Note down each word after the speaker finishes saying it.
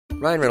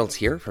Ryan Reynolds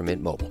here from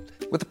Mint Mobile.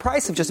 With the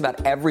price of just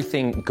about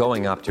everything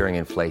going up during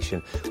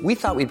inflation, we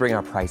thought we'd bring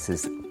our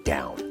prices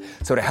down.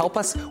 So to help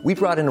us, we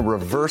brought in a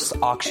reverse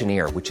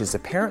auctioneer, which is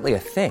apparently a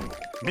thing.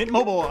 Mint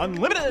Mobile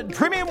Unlimited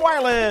Premium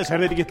Wireless. How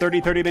to get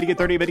 30, 30, bit to get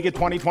 30, bit to get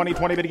 20, 20,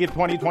 20, bit to get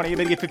 20, 20,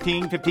 bit to get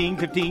 15, 15,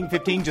 15,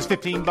 15, just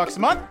 $15 a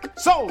month?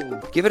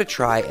 Sold! Give it a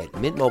try at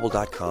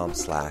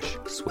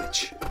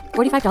mintmobile.com/switch.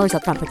 $45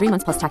 up front for 3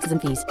 months plus taxes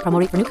and fees.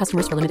 Promo rate for new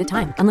customers for limited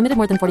time. Unlimited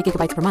more than 40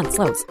 gigabytes per month.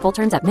 Slows full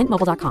terms at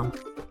mintmobile.com.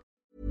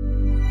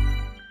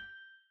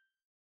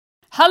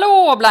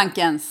 Hallå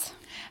Blankens!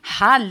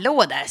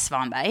 Hallå där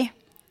Svanberg.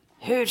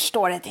 Hur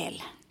står det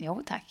till?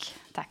 Jo tack,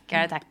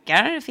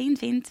 tackar.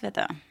 Fint vet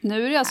du.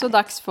 Nu är det alltså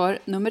dags för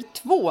nummer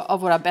 2 av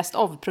våra Best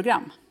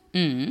of-program.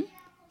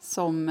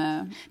 Som,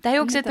 det här är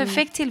också ett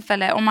perfekt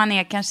tillfälle om man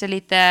är kanske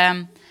lite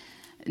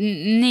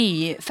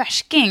ny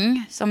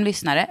färsking som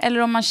lyssnare. Eller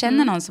om man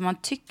känner någon som man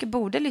tycker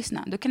borde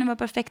lyssna. Då kan det vara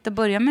perfekt att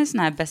börja med en sån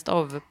här Best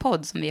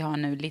of-podd som vi har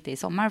nu lite i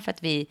sommar. För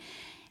att vi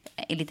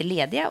är lite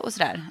lediga och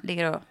sådär.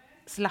 Ligger och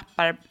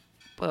slappar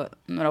på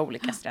några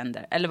olika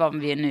stränder. Eller vad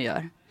vi nu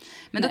gör.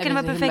 Men då kan det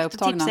vara perfekt att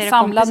tipsa er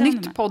samla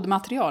nytt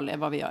poddmaterial är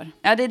vad vi gör.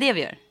 Ja, det är det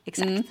vi gör.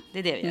 Exakt, det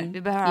är det vi gör.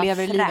 Vi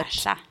behöver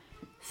fräscha,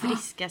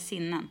 friska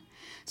sinnen.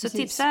 Så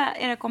tipsa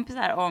era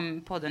kompisar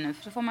om podden nu.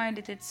 För så får man ju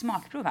lite ett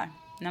smakprov här.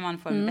 När man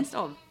får en best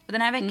of. Och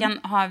den här veckan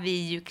har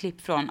vi ju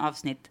klipp från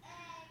avsnitt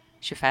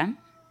 25.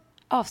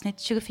 Avsnitt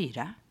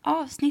 24.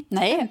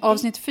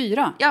 Avsnitt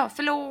 4. Ja,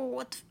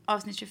 förlåt.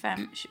 Avsnitt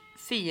 25,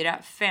 24,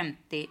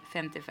 50,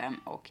 55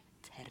 och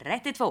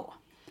 32.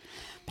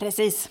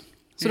 Precis.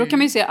 Så då kan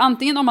man ju se,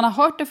 antingen om man har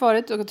hört det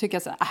förut och tycker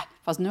så här,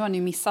 fast nu har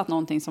ni missat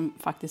någonting som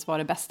faktiskt var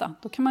det bästa.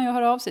 Då kan man ju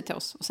höra av sig till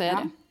oss och säga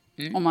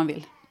det, om man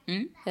vill.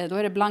 Då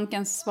är det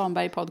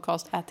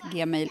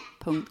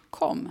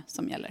blankensvanbergpodcast@gmail.com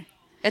som gäller.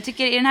 Jag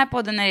tycker i den här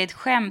podden är det ett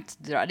skämt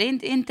du drar. Det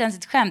är inte ens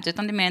ett skämt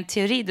utan det är mer en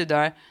teori du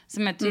drar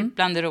som är typ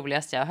bland det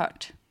roligaste jag har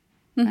hört.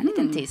 En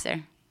liten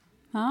teaser.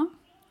 Ja.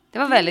 Det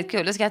var väldigt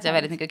kul, då skrattar jag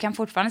väldigt mycket. Jag kan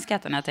fortfarande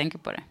skratta när jag tänker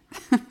på det.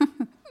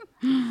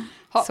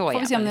 Får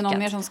vi se om det är någon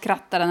mer som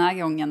skrattar den här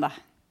gången då.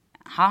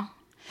 Ja.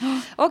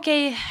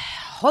 Okej,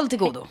 håll till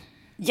godo.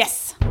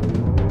 Yes!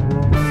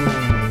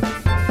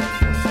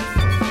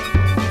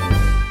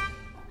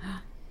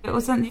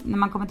 Och sen när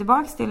man kommer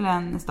tillbaka till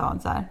en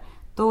stad så här,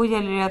 då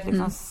gäller det att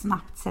liksom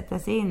snabbt sätta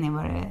sig in i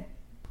vad det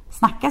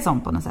snackas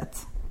om på något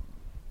sätt.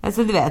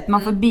 Alltså du vet,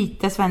 man får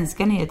byta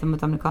svenska nyheter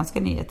mot amerikanska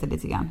nyheter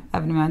lite grann.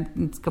 Även om jag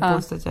inte ska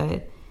påstå att jag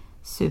är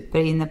super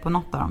inne på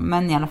något av dem.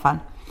 Men i alla fall.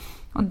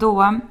 Och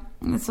då,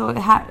 så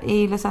här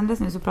i Los Angeles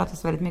nu så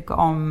pratas väldigt mycket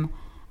om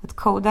att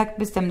Kodak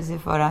bestämde sig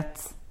för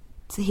att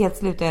helt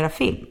sluta göra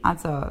film.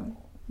 Alltså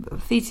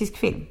fysisk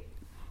film.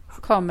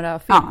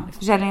 Kamerafilm. Ja,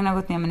 försäljningen har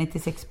gått ner med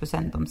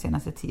 96% de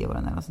senaste 10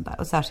 åren eller något sånt där.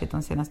 Och särskilt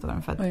de senaste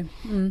åren för att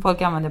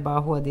folk använder bara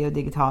HD och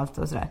digitalt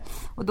och sådär.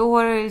 Och då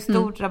har det ju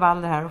stort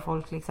rabalder här och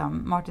folk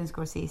liksom, Martin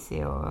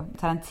Scorsese och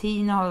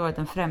Tarantino har varit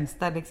den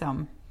främsta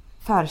liksom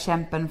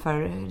förkämpen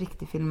för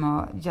riktig film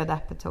och Judd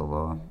Apatow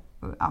och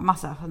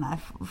massa sådana här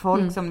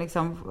folk som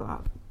liksom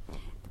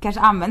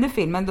kanske använder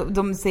filmen.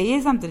 De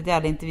säger samtidigt i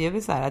alla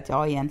intervjuer så här att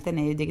egentligen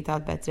är ju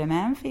digitalt bättre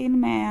men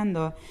film är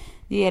ändå,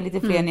 det ger lite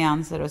fler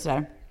nyanser och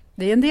sådär.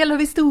 Det är en del av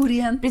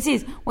historien.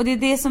 Precis, och det är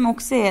det som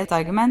också är ett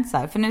argument så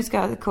här. För nu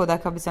ska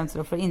Kodak ha bestämt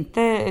sig för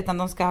inte, utan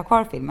de ska ha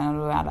kvar filmen och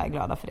då är alla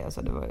glada för det och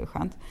så, det var ju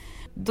skönt.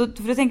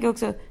 För då tänker jag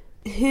också,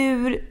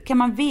 hur kan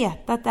man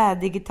veta att det här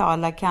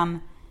digitala kan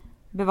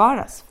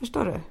bevaras?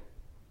 Förstår du?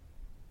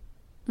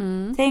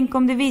 Tänk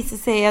om det visar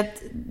sig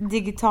att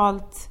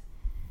digitalt,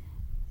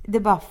 det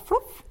bara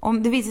fluff.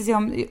 Om det visar sig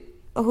om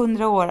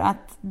 100 år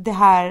att det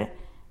här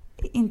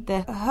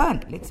inte höll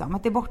liksom,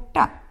 att det är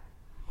borta.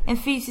 En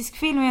fysisk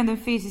film är ändå en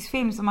fysisk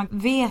film som man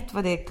vet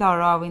vad det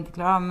klarar av och inte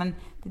klarar av. Men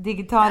det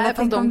digitala...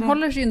 fast de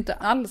håller sig ju inte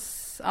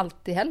alls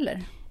alltid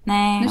heller.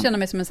 Nej. Nu känner jag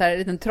mig som en så här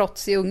liten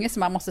trotsig unge som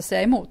man måste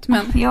säga emot.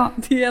 Men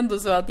det är ändå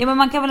så att men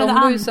man kan väl de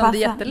ändå går ju sönder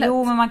jättelätt.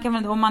 Jo, men man kan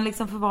väl, om man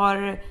liksom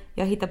förvarar,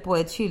 jag hittar på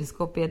ett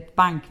kylskåp i ett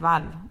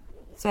bankvalv,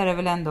 så är det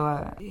väl ändå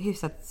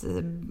hyfsat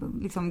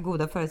liksom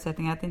goda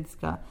förutsättningar att det inte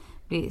ska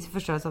bli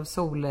förstöras av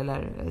sol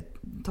eller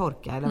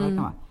torka eller vad det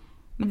kan vara.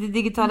 Men det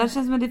digitala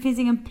känns som att det finns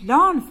ingen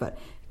plan för.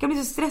 Jag kan bli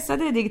så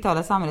stressad i det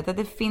digitala samhället att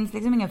det finns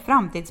liksom ingen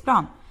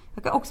framtidsplan.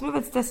 Jag kan också bli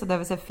väldigt stressad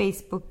över så här,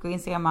 Facebook och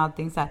Instagram och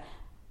allting så här.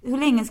 Hur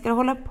länge ska det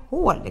hålla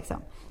på liksom?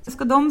 Så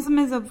ska de som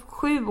är så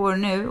 7 år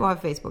nu och har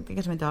Facebook, det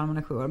kanske inte har när man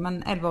är 7 år,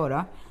 men 11 år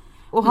då,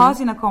 och ha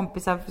sina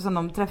kompisar som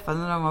de träffade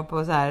när de var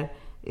på så här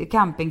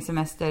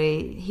campingsemester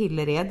i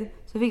Hillered,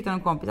 så fick de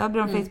en kompis, ja,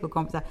 blir de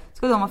Facebook-kompisar.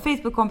 Ska de ha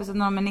Facebook-kompisar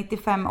när de är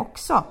 95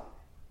 också?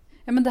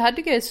 Ja, men det här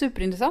tycker jag är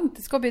superintressant.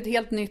 Det ska bli ett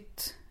helt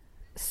nytt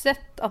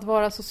sätt att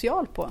vara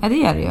social på. Ja, det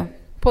gör det ju.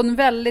 På en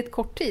väldigt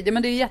kort tid. Ja,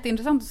 men det är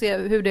jätteintressant att se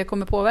hur det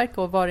kommer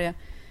påverka och vad det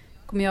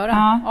kommer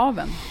göra av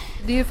en.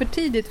 Det är ju för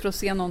tidigt för att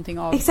se någonting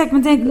av. Exakt,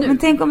 men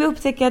tänk om vi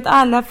upptäcker att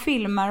alla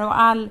filmer och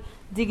all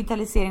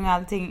digitalisering och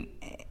allting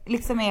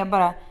liksom är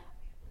bara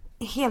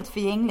helt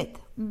förgängligt.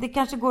 Det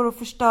kanske går att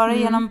förstöra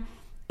genom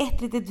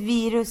ett litet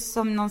virus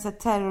som någon sån här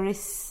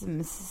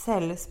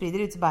terrorismcell sprider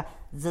ut så bara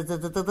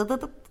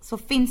så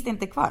finns det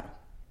inte kvar.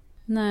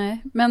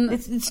 Nej, men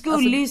det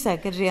skulle ju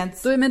säkert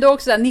rent... Men det är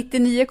också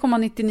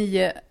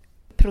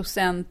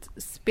 99,99%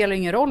 spelar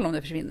ingen roll om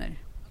det försvinner.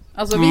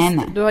 Alltså nej.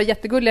 Du har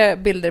jättegulliga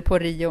bilder på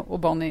Rio och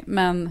Bonnie,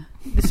 men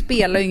det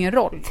spelar ju ingen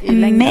roll i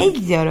längden.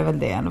 Mig gör det väl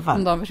det i alla fall.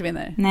 Om de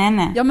försvinner.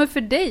 Nej. Ja, men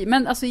för dig.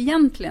 Men alltså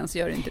egentligen så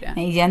gör det inte det.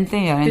 Nej,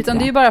 egentligen gör det inte utan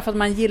det är ju bara för att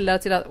man gillar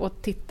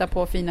att titta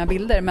på fina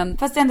bilder. Men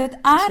fast det är ändå ett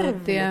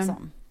arv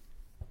liksom.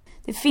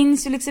 Det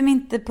finns ju liksom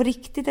inte på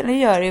riktigt, eller det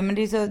gör det ju, men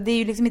det är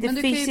ju liksom inte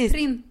fysiskt. Men du kan ju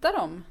printa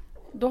dem.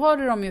 Då har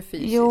du dem ju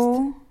fysiskt.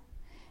 Jo,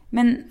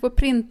 men... Få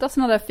printa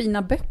såna där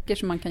fina böcker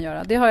som man kan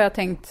göra. Det har jag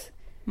tänkt...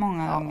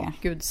 Många gånger.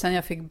 Gud, sen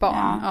jag fick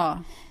barn. Ja.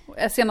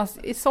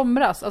 Senast i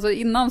somras, alltså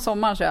innan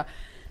sommaren så jag...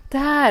 Det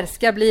här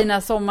ska bli den här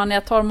sommaren när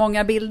jag tar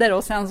många bilder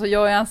och sen så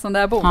gör jag en sån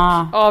där bok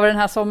av den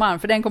här sommaren.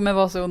 För den kommer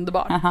vara så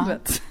underbar.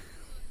 Vet.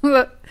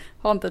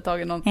 Har inte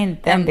tagit någon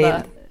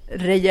enda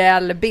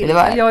rejäl bild.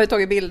 Jag har ju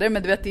tagit bilder,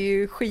 men du vet, det är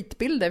ju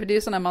skitbilder. För det är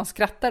ju sådana man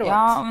skrattar åt.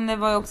 Ja, men det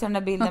var ju också den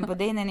där bilden på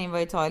dig när ni var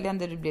i Italien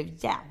där du blev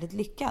jävligt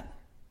lyckad.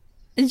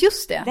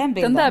 Just det, den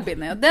där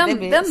bilden. Ja. Den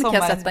kan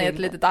jag sätta i ett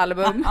litet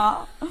album.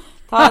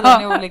 Ta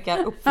den i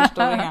olika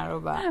uppförstoringar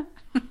och bara...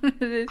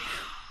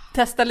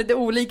 Testa lite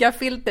olika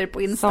filter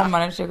på Insta.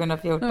 Sommaren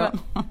 2014.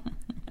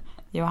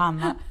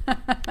 Johanna.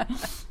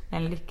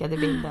 Den lyckade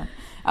bilden.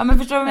 Ja, men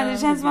förstår du, men det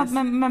känns som att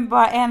men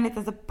bara en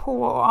liten så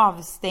på- och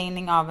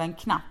avstängning av en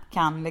knapp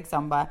kan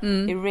liksom bara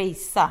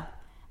erasa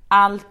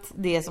allt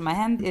det som har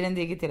hänt i den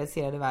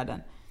digitaliserade världen.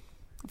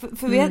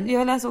 För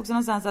jag läser också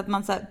någonstans att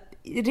man så här,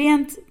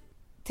 rent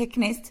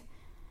tekniskt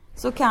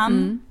så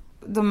kan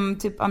de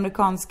typ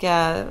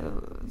amerikanska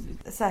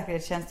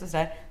säkerhetstjänster och så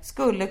där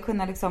skulle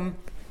kunna liksom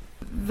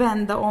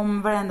vända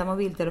om varenda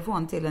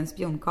mobiltelefon till en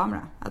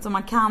spionkamera. Alltså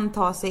man kan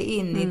ta sig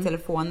in i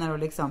telefoner och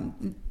liksom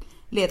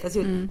leta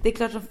sig ut. Det är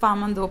klart som fan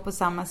man då på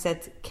samma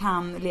sätt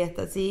kan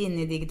leta sig in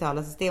i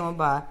digitala system och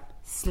bara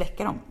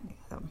släcka dem.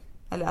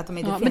 Eller att de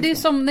inte finns. Men det är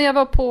som när jag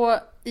var på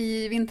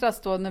i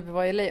vintras då när vi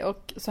var i LA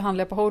och så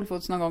handlade jag på Whole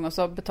Foods någon gång och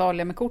så betalade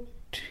jag med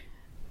kort.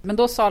 Men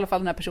då sa i alla fall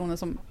den här personen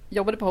som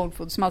jobbade på Whole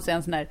Foods, som alltså är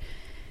en sån här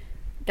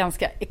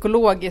ganska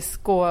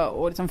ekologisk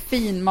och liksom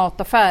fin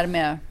mataffär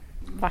med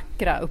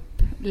vackra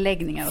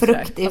uppläggningar och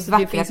frukt i alltså,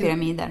 vackra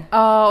pyramider.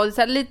 Ja, och det är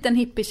så här liten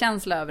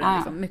hippie-känsla över den.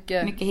 Liksom.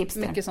 Mycket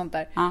hipster. Mycket sånt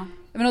där.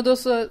 Men och då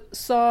så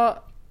sa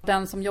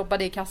den som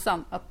jobbade i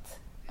kassan att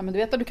ja, men du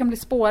vet att du kan bli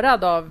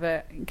spårad av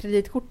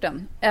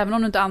kreditkorten. Även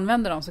om du inte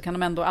använder dem så kan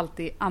de ändå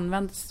alltid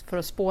användas för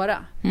att spåra.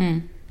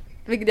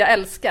 Vilket jag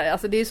älskar.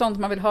 Alltså det är ju sånt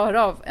man vill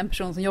höra av en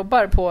person som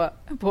jobbar på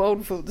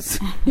Whole Foods.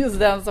 Just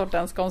den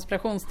sortens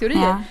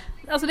konspirationsteorier. Ja.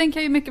 Alltså den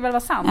kan ju mycket väl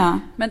vara sant. Ja.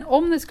 Men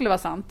om det skulle vara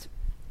sant,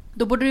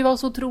 då borde det ju vara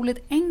så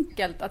otroligt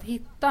enkelt att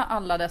hitta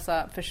alla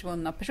dessa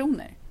försvunna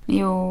personer.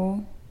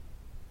 Jo.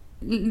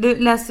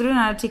 Läste du den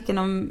här artikeln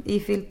om i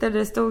Filter?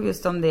 Det stod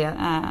just om det.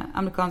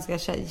 Amerikanska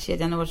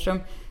kedjan Nordstrom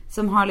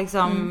som har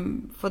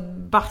liksom fått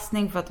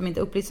bassning för att de inte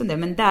upplyser om det.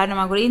 Men där när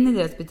man går in i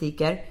deras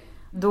butiker,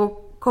 då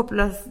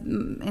kopplas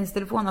ens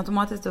telefon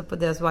automatiskt upp på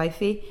deras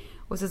wifi.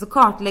 Och så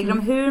kartlägger de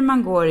hur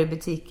man går i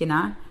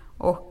butikerna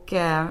och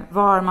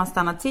var man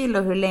stannar till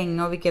och hur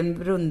länge och vilken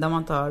runda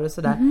man tar och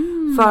sådär.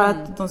 För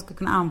att de ska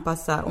kunna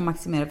anpassa och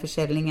maximera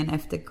försäljningen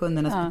efter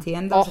kundernas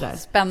beteende och sådär.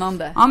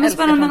 Spännande. Ja, men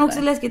spännande men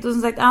också läskigt. Och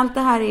som sagt, allt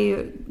det här är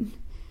ju...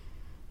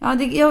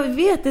 Ja, jag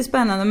vet det är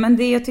spännande,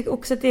 men jag tycker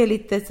också att det är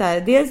lite så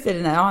här, dels är det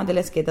det är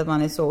läskigt att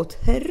man är så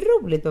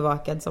otroligt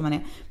bevakad som man är.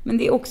 Men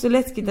det är också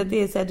läskigt att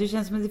det är så här, det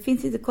känns som att det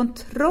finns inte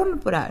kontroll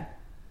på det här.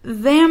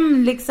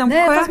 Vem liksom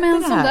sköter det här? Fast med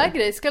en sån där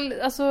grej.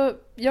 Alltså,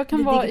 jag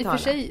kan vara i och för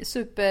sig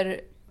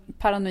super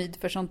paranoid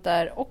för sånt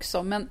där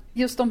också. Men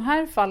just de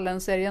här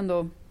fallen så är det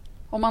ändå,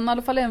 om man i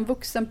alla fall är en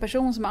vuxen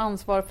person som har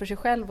ansvar för sig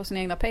själv och sina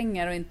egna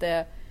pengar och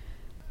inte,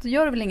 så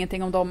gör det väl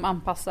ingenting om de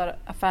anpassar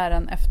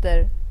affären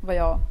efter vad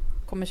jag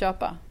kommer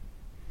köpa.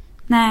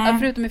 Nej.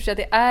 Förutom i och för sig att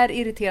det är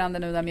irriterande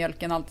nu när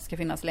mjölken alltid ska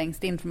finnas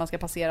längst in för man ska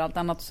passera allt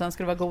annat och sen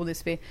ska det vara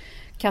godis vid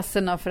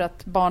kassorna för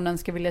att barnen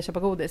ska vilja köpa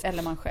godis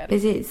eller man själv.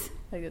 Precis.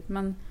 Herregud,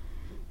 men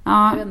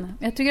jag vet inte.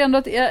 Jag tycker ändå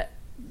att jag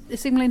är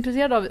så himla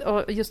intresserad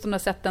av just de där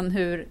sätten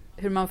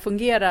hur man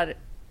fungerar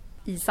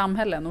i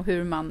samhällen och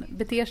hur man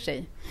beter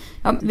sig.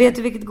 Ja, vet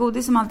du vilket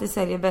godis som alltid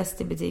säljer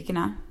bäst i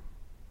butikerna?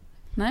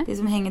 Nej. Det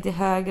som hänger till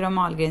höger om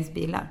Ahlgrens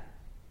bilar.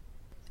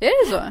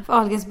 Är det så? För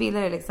Ahlgrens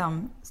bilar är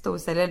liksom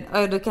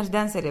storsäljare. Då kanske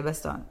den säljer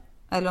bäst då.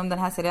 Eller om den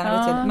här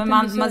säljer. Men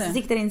man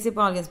siktar in sig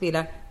på Ahlgrens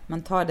bilar.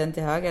 Man tar den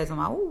till höger som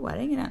här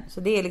ringer den.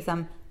 Så det är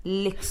liksom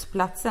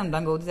lyxplatsen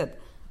bland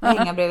godiset.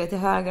 Hänga bredvid till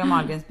höger om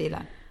Ahlgrens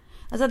bilar.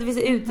 Alltså att det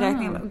finns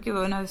uträkningar.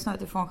 Gud, nu har vi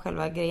snart ifrån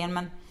själva grejen.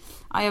 Men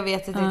jag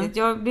vet inte riktigt.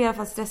 Jag blir i alla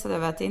fall stressad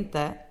över att det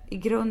inte i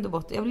grund och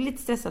botten. Jag blir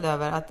lite stressad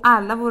över att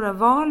alla våra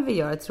val vi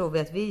gör tror vi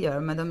att vi gör.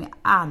 Men de är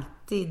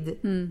alltid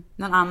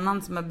någon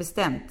annan som har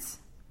bestämt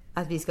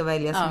att vi ska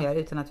välja som vi gör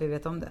utan att vi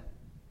vet om det.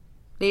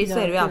 Så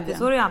är det ju alltid.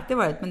 Så har det ju alltid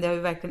varit. Men det har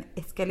ju verkligen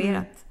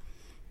eskalerat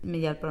med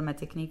hjälp av de här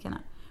teknikerna.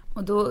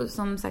 Och då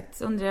som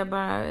sagt undrar jag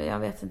bara, jag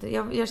vet inte.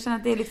 Jag känner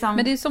att det är liksom...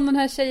 Men det är som den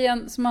här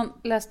tjejen som man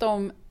läste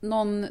om,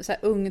 någon så här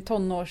ung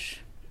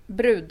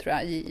tonårsbrud tror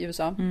jag i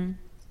USA.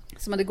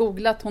 Som hade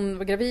googlat, hon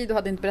var gravid och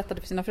hade inte berättat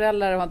det för sina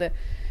föräldrar och hade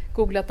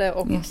googlat det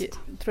och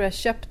tror jag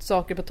köpt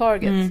saker på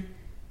Target.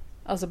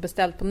 Alltså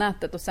beställt på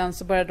nätet och sen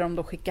så började de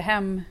då skicka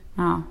hem.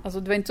 Alltså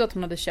det var inte så att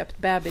hon hade köpt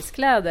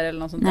bebiskläder eller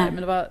något sånt där,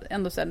 men det var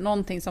ändå så här,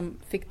 någonting som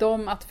fick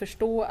dem att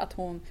förstå att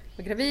hon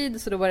var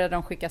gravid, så då började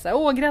de skicka så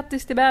här,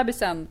 grattis till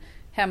bebisen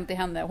hem till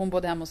henne. Hon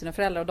bodde hemma hos sina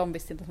föräldrar och de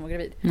visste inte att hon var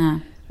gravid.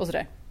 Och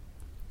sådär.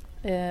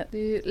 Det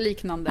är ju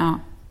liknande.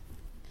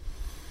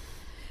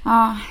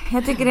 Ja,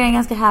 jag tycker det är en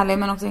ganska härlig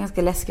men också en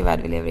ganska läskig värld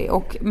vi lever i.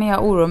 Men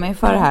jag oroar mig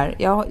för det här.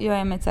 Jag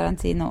är med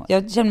Tarantino.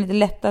 Jag känner mig lite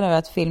lättare över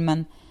att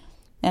filmen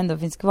ändå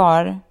finns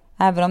kvar.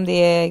 Även om det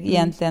är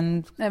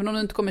egentligen... Även om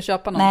du inte kommer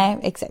köpa någon. Nej,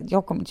 exakt.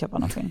 Jag kommer inte köpa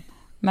någon film.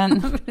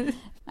 Men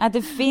att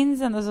det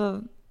finns ändå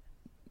så...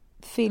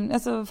 film,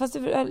 alltså fast det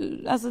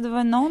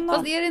var någon...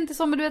 Fast är det inte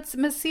som du vet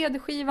med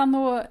CD-skivan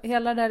och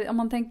hela där, om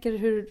man tänker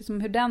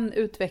hur den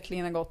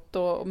utvecklingen har gått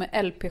och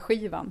med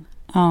LP-skivan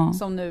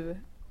som nu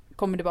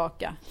kommer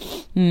tillbaka.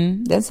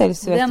 Den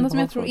säljs. Det enda som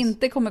jag tror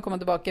inte kommer komma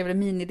tillbaka är väl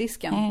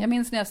minidisken. Jag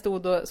minns när jag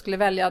stod och skulle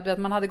välja, att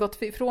man hade gått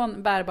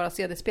från bärbara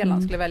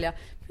CD-spelaren, skulle välja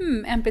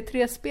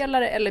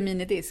MP3-spelare eller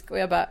minidisk, och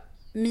jag bara,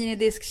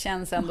 minidisk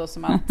känns ändå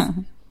som att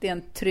det är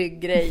en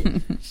trygg grej.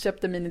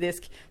 Köpte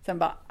minidisk, sen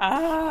bara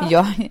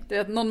du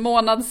vet, någon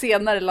månad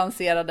senare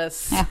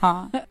lanserades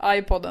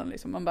iPoden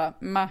liksom. Man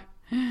bara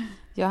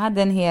jag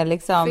hade en hel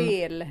liksom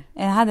fel.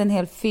 Jag hade en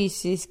hel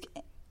fysisk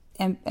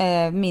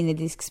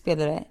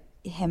minidiskspelare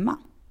hemma.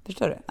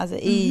 Förstår du? Alltså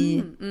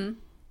i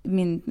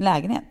min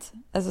lägenhet.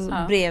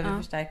 Alltså bredvid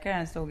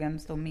förstärkaren stod en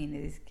stor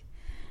minidisk.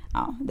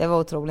 Ja, det var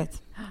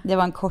otroligt. Det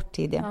var en kort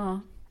tid,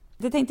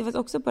 Det tänkte jag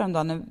också på den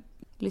dagen när jag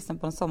lyssnade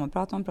på en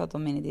sommarprat. Man pratade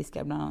om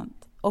minidiskar bland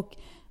annat. Och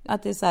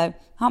att det är så här,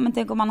 men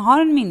tänk om man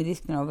har en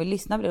minidisk nu och vill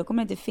lyssna på det, då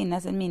kommer det inte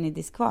finnas en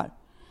minidisk kvar.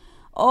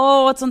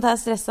 Ett sånt här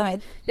stressar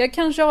mig. Jag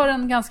kanske har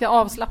en ganska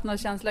avslappnad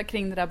känsla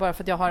kring det där bara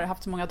för att jag har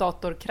haft så många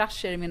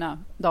datorkrascher i mina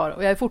dagar.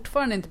 Och jag är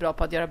fortfarande inte bra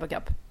på att göra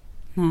backup.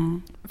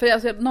 För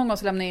alltså, någon gång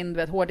så lämnade jag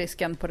in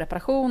hårddisken på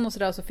reparation och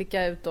sådär, så fick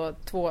jag ut då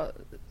 2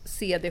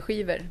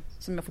 CD-skivor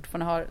som jag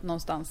fortfarande har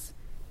någonstans.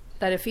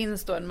 Där det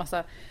finns då en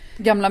massa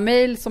gamla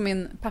mejl som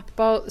min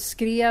pappa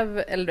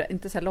skrev, eller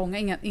inte så här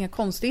långa, inga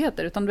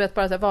konstigheter, utan du vet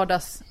bara så här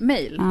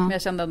vardagsmejl. Men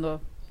jag kände ändå,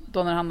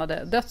 då när han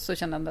hade dött så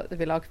kände jag att jag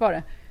ville ha kvar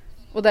det.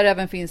 Och där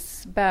även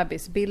finns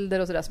bebisbilder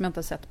och sådär som jag inte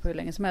har sett på hur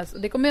länge som helst.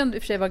 Och det kommer ju i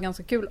och för sig vara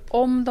ganska kul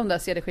om de där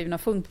CD-skivorna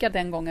funkar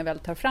den gången jag väl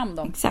tar fram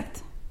dem.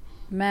 Exakt.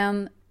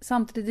 Men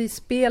samtidigt, det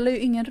spelar ju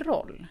ingen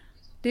roll.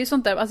 Det är ju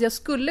sånt där, alltså jag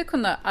skulle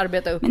kunna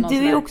arbeta upp men någon.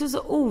 Men du är ju också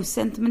så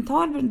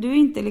osentimental. Du är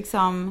inte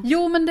liksom...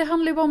 Jo, men det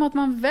handlar ju bara om att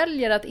man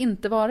väljer att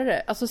inte vara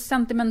det. Alltså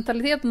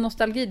sentimentalitet och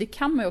nostalgi, det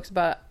kan man ju också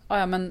bara,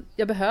 men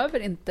jag behöver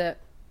inte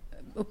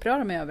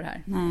uppröra mig över det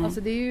här. Nej.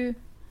 Alltså det är ju...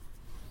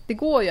 Det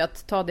går ju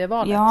att ta det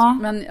valet. Ja.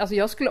 Men alltså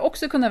jag skulle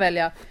också kunna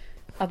välja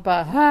att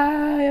bara,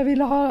 jag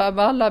vill ha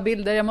alla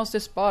bilder, jag måste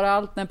spara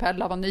allt när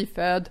Pella var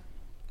nyfödd.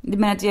 Du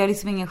menar att det gör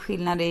liksom ingen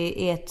skillnad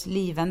i ert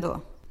liv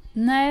ändå?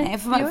 Nej,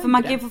 för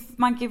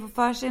man kan ju få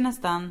för sig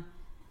nästan.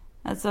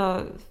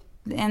 Alltså,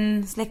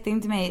 en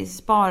släkting till mig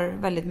spar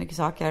väldigt mycket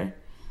saker.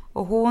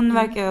 Och hon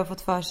verkar ha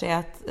fått för sig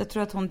att, jag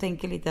tror att hon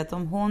tänker lite att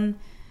om hon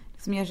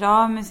liksom gör sig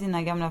av med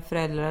sina gamla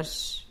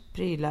föräldrars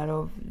prylar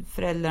och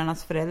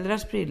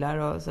föräldrars prylar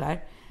och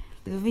sådär,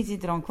 då finns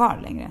inte de kvar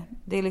längre.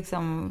 Det är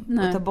liksom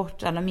att ta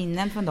bort alla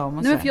minnen från dem.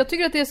 Och nej, för jag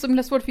tycker att det är så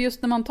himla svårt, för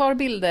just när man tar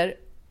bilder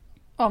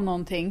av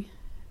någonting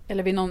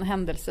eller vid någon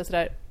händelse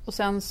sådär, och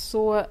sen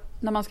så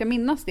när man ska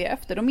minnas det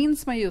efter, då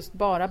minns man just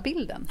bara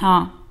bilden.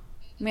 Ja.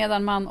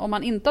 Medan om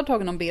man inte har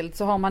tagit någon bild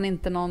så har man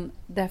inte någon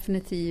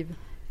definitiv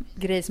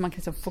grej som man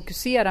kan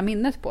fokusera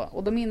minnet på.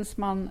 Och då minns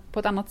man på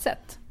ett annat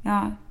sätt.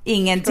 Ja,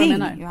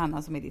 ingenting,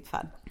 Johanna, som i ditt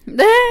fall.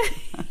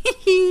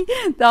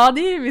 Ja,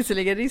 det är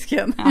visserligen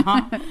risken.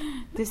 Jaha,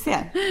 du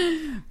ser.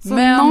 Så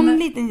någon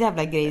liten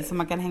jävla grej som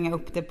man kan hänga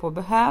upp det på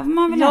behöver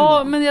man väl ändå?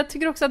 Ja, men jag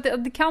tycker också att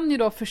det kan ju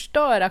då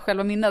förstöra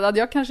själva minnet. Att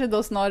jag kanske är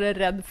då snarare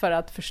rädd för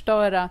att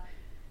förstöra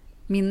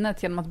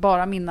minnet genom att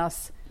bara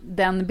minnas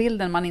den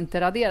bilden man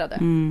inte raderade.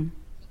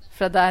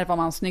 För där var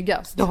man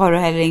snyggast. Då har du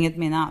heller inget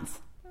minne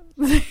alls.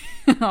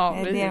 Ja,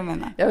 det är det jag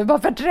menar. Jag vill bara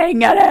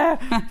förtränga det.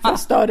 För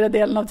större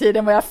delen av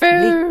tiden var jag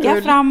ful.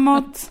 Blicka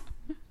framåt.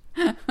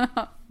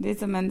 Det är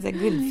som en så här,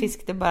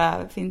 guldfisk. Det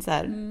bara finns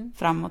här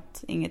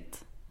framåt.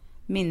 Inget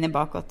minne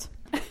bakåt.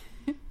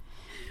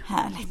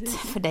 Härligt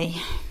för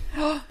dig.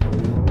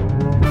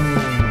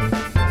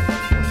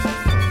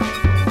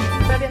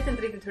 Jag vet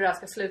inte riktigt hur det här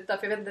ska sluta.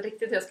 För jag vet inte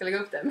riktigt hur jag ska lägga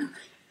upp det.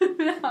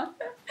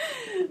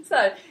 Så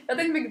här, jag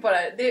tänkte mycket på det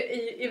här.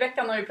 I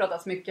veckan har det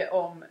pratats mycket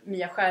om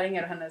Mia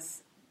Skäringer och hennes,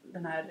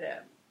 den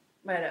här,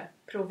 vad är det?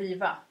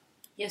 Proviva.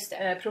 Just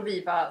det.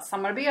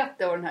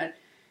 Proviva-samarbete och den här.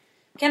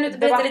 Kan du inte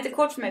berätta lite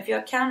kort för mig, för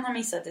jag kan ha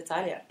missat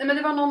detaljer. Nej, men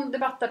det var någon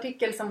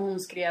debattartikel som hon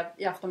skrev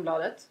i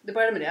Aftonbladet. Det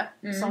började med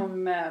det.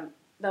 Som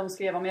Där hon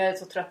skrev om jag är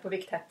så trött på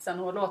vikthetsen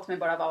och låt mig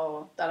bara vara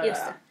och där.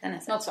 Just det, den är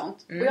så. Något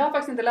sånt. Och jag har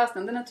faktiskt inte läst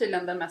den. Den är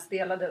tydligen den mest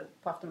delade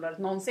på Aftonbladet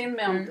någonsin.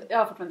 Men jag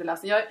har fortfarande inte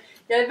läst den.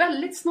 Jag är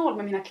väldigt snål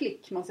med mina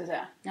klick, måste jag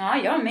säga. Ja,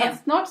 jag med.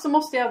 Att snart så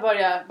måste jag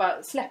börja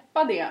bara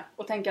släppa det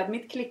och tänka att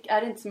mitt klick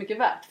är inte så mycket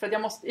värt. För att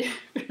jag måste,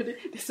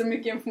 det är så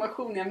mycket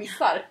information jag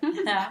missar.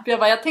 Ja.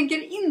 För jag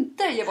tänker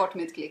inte ge bort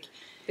mitt klick.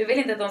 Du vill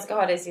inte att de ska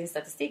ha det i sin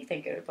statistik,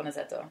 tänker du, på något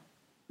sätt då?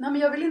 Nej,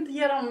 men jag vill inte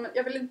ge dem...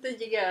 Jag vill inte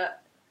ge...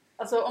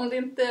 Alltså om det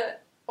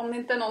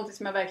inte är någonting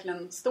som jag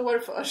verkligen står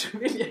för så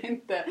vill jag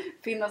inte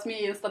finnas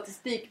med i en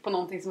statistik på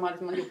någonting som har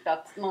liksom gjort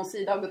att någon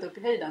sida har gått upp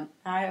i höjden.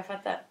 Ja, jag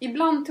fattar.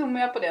 Ibland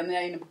tummar jag på det när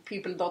jag är inne på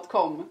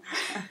people.com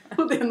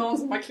och det är någon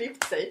som har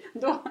klippt sig.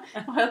 Då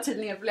har jag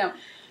tydligen inga problem.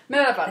 Men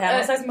i alla fall... Det här är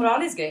en slags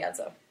moralisk grej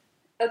alltså.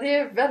 Ja, det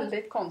är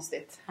väldigt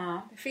konstigt.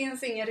 Ja. Det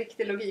finns ingen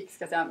riktig logik,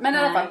 ska jag säga. Men i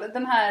alla fall,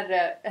 den här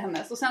är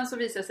hennes. Och sen så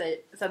visar det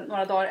sig, sen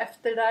några dagar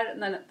efter det där,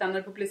 när den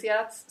har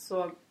publicerats,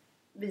 så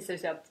visar det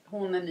sig att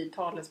hon är ny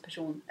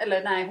talesperson.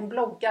 Eller nej, hon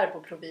bloggar på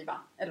Proviva.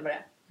 Eller vad det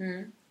är.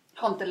 Mm.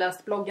 Har inte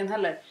läst bloggen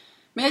heller.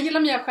 Men jag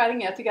gillar Mia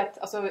Skäringer. Jag tycker att,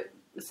 alltså,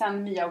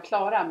 sen Mia och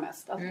Klara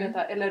mest. Att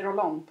veta, eller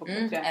Roland på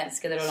P3.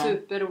 Älskade Roland.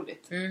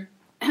 Superroligt.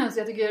 Så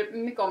jag tycker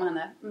mycket om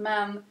henne.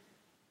 Men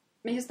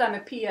just det här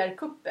med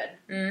PR-kupper.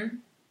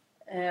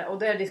 Och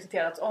det har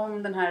diskuterats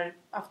om den här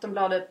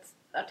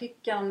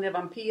Aftonbladet-artikeln, om det var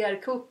en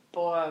PR-kupp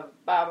och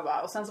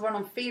bla. Och sen så var det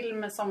någon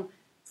film som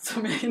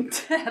jag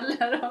inte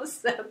heller har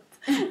sett.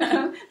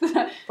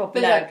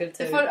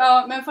 Populärkultur.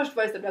 Ja, men först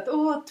var det istället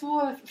att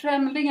två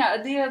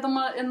främlingar. De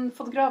har en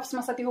fotograf som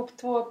har satt ihop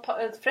två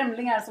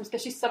främlingar som ska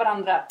kyssa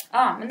varandra.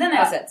 Ja, men den har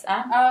jag sett.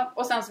 Ja,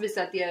 och sen så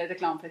visar det att det är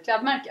reklam för ett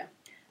klädmärke.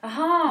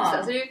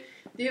 Aha. Så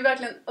det är ju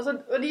verkligen, alltså,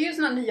 och det är ju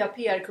såna nya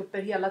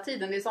PR-kupper hela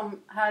tiden. Det är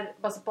som här,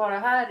 bara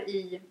här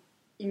i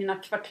mina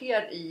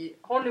kvarter i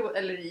Hollywood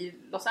eller i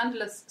Los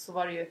Angeles så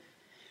var det ju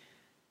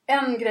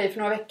en grej för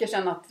några veckor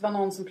sedan att det var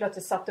någon som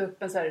plötsligt satte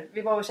upp en så här,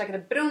 vi var och käkade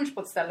brunch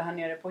på ett ställe här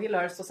nere på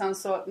Hillhurst och sen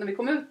så när vi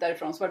kom ut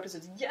därifrån så var det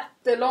plötsligt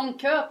jättelång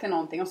kö till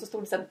någonting och så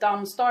stod det så här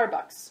Dumb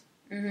Starbucks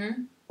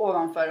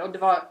ovanför och det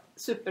var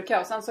superkö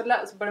och sen så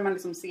började man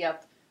liksom se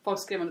att folk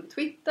skrev om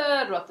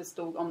Twitter och att det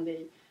stod om det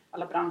i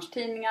alla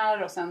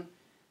branschtidningar och sen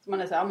så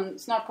man är så här, ja, men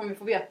snart kommer vi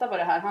få veta vad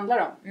det här handlar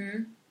om.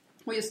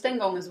 Och just den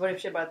gången så var det i och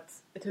för sig bara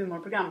ett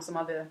humorprogram som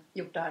hade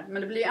gjort det här.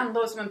 Men det blir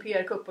ändå som en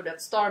PR-kupp och det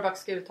att Starbucks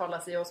ska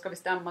uttala sig och ska vi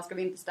stämma, ska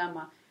vi inte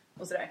stämma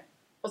och sådär.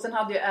 Och sen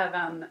hade ju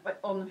även,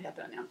 nu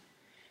heter den igen.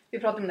 Vi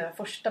pratade om det här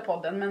första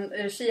podden,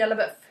 men Shia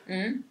LaBeouf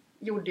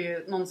gjorde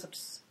ju någon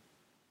sorts,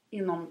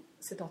 inom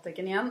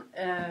citattecken igen,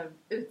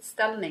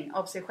 utställning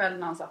av sig själv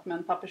när han satt med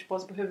en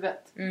papperspåse på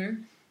huvudet.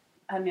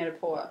 Här nere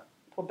på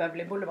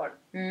Beverly Boulevard.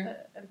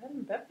 Eller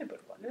Beverly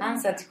Boulevard? Han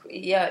satt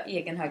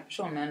egen hög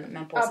person med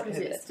en påse på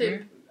huvudet.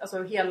 Typ,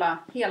 alltså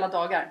hela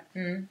dagar.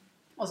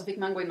 Och så fick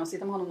man gå in och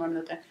sitta med honom några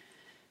minuter.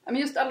 Men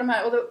just alla de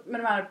här, och då, med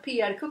de här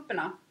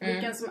PR-kupperna.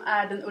 Vilken som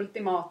är den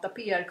ultimata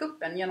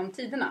PR-kuppen genom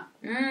tiderna.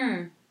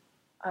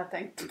 Jag har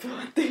tänkt på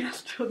det.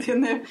 Och det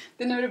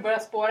är nu det börjar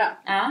spåra.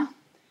 Ja.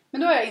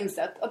 Men då har jag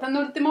insett att den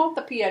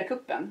ultimata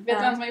PR-kuppen, vet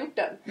du vem som har gjort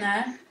den?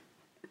 Nej.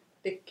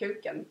 Det är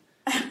kuken.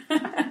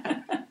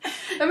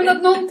 Jag menar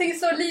att någonting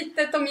så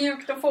litet och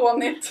mjukt och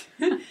fånigt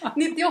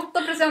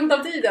 98%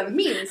 av tiden,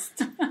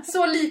 minst.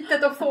 Så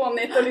litet och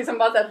fånigt och liksom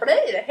bara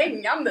såhär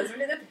hängande så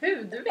blir det ett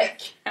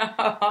huvudveck.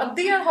 Att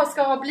det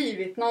ska ha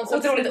blivit någon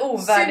sorts otroligt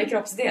ovärdig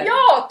kroppsdel.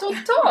 Ja,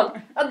 totalt.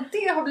 Att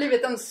det har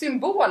blivit en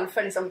symbol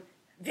för liksom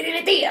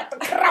virilitet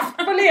och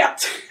kraftfullhet.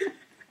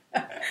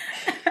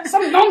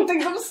 Som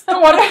någonting som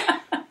står.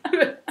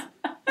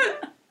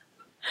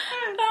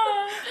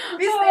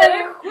 Visst är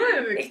det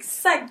sjukt?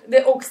 Exakt. Det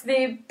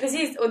är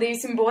precis, och det är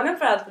symbolen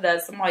för allt det där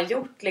som har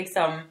gjort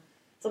liksom,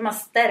 som har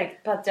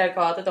stärkt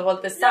patriarkatet och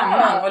hållit det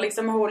samman och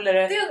liksom håller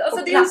det på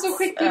det är en så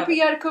skicklig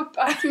PR-kupp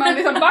att man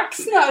liksom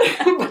baxnar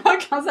och bara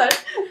kan så här,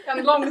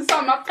 en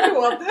långsam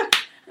applåd.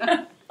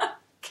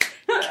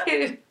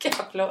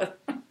 Kukapplåd.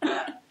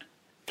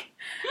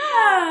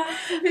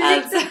 Hur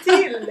gick det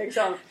till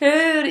liksom?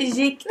 Hur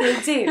gick det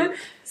till?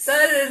 Det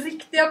här är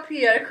riktiga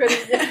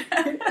PR-genier.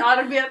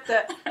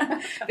 Arbete.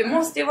 Det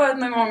måste ju varit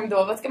någon gång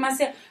då. Vad ska man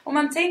säga? Om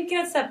man tänker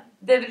att så här,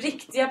 det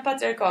riktiga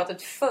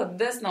patriarkatet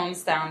föddes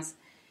någonstans.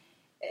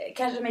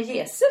 Kanske med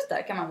Jesus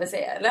där kan man väl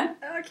säga, eller?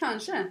 Ja,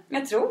 kanske.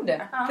 Jag tror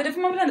det. Ja. För det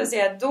får man väl ändå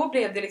säga. Då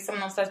blev det liksom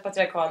någon slags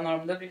patriarkal norm.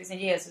 Då blev det liksom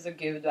Jesus och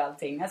Gud och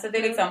allting. Alltså det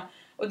är liksom,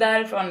 och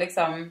därifrån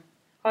liksom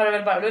har det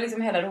väl bara, då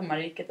liksom hela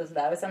romarriket och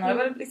sådär. Och sen har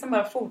det väl liksom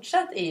bara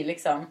fortsatt i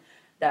liksom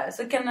där.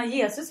 Så kan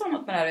Jesus ha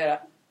något med det här att göra?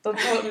 De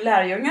två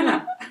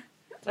lärjungarna.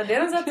 Det var det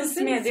de satt och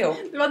smed ihop.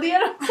 Det var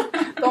det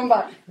de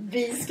bara,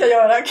 vi ska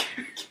göra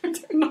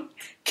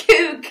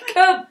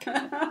kukkupp.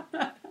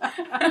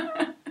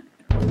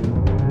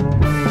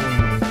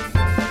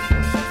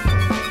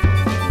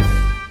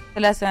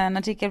 Jag läste en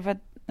artikel för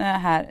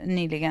här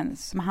nyligen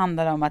som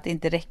handlar om att det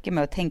inte räcker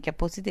med att tänka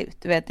positivt.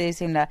 Du vet, det är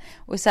så himla,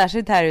 och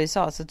särskilt här i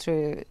USA så tror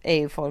jag är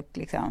ju folk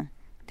liksom,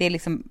 det är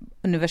liksom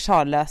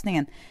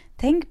universallösningen.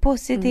 tänk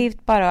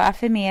positivt bara och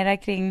affirmera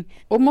kring...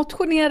 Och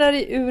motionerar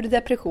ur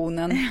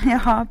depressionen.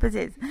 Ja,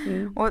 precis.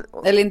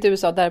 Eller inte i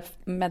USA, där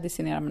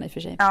medicinerar man i och för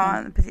sig. Ja,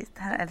 precis.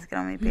 Här älskar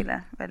de ju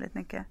piller väldigt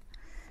mycket.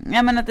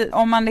 Ja, men att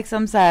om man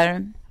liksom så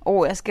här...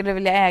 jag skulle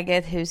vilja äga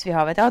ett hus vid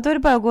havet. Ja, då är det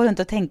bara att gå runt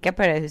och tänka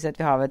på det huset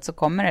vid havet så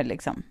kommer det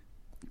liksom.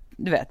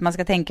 Du vet, man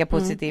ska tänka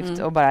positivt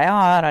och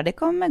bara, det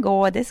kommer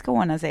gå, det ska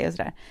ordna sig och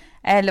sådär.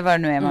 Eller vad det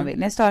nu är man vill.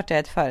 När jag startar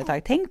ett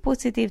företag, tänk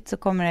positivt så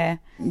kommer det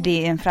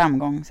bli en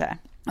framgång så här.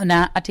 Och den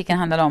här artikeln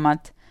handlar om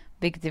att,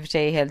 vilket i och för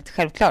sig är helt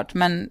självklart,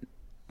 men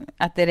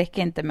att det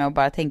räcker inte med att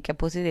bara tänka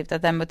positivt.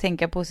 Att det med att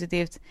tänka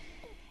positivt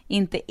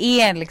inte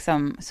är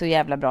liksom så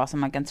jävla bra som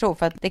man kan tro.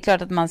 För att det är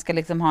klart att man ska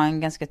liksom ha en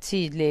ganska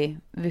tydlig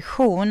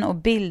vision och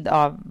bild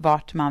av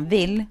vart man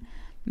vill.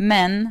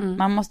 Men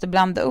man måste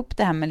blanda upp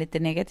det här med lite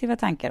negativa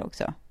tankar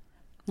också.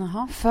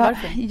 Jaha,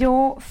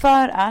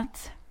 för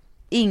att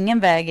ingen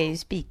väg är ju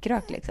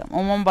spikrak liksom.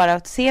 Om man bara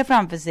ser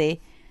framför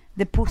sig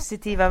det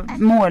positiva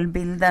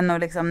målbilden och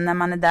liksom när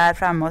man är där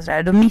framme och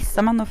sådär, då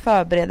missar man att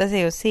förbereda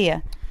sig och se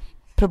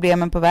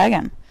problemen på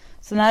vägen.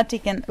 Så den här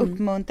artikeln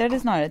uppmuntrade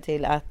snarare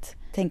till att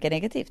tänka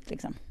negativt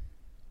liksom.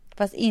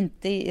 Fast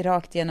inte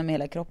rakt genom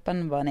hela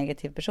kroppen vara en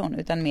negativ person,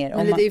 utan mer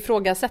om lite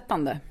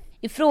ifrågasättande.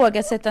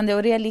 Ifrågasättande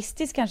och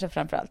realistiskt kanske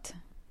framförallt.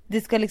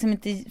 Det ska liksom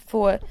inte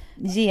få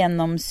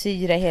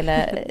genomsyra hela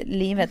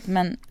livet,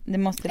 men det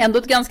måste... Ändå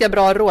ett ganska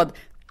bra råd.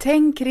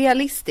 Tänk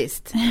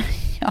realistiskt.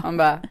 Ja. Man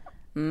bara,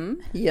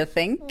 you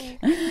think?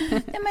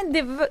 Ja,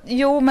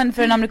 men men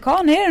för en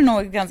amerikan är det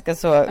nog ganska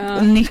så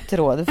nytt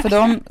råd. För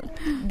de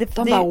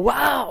bara,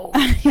 wow!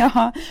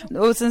 Ja,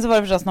 och sen så var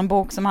det förstås någon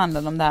bok som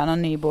handlade om det här,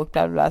 någon ny bok,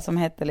 bla bla bla, som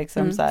hette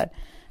liksom så här,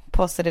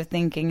 Positive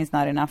thinking is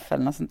not enough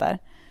eller något sånt där.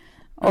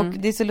 Och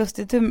det är så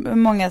lustigt hur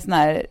många såna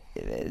här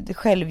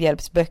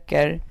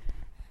självhjälpsböcker,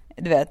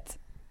 du vet,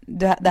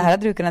 det här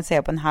hade du kunnat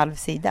säga på en halv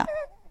sida.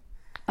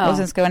 Ja. Och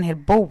sen ska det vara en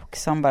hel bok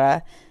som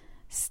bara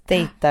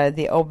statar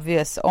the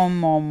obvious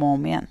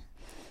om igen.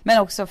 Men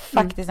också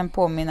faktiskt en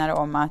påminnare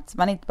om att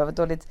man inte behöver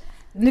dåligt.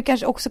 Nu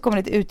kanske också kommer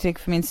ett uttryck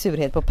för min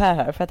surhet på Per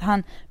här, för att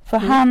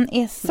han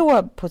är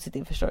så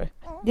positiv, förstår du.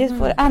 Det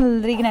får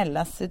aldrig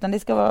gnällas, utan det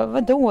ska vara,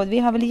 vadå, vi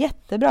har väl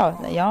jättebra.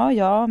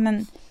 Ja,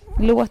 men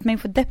låt mig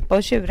få deppa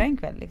och tjura en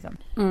kväll liksom.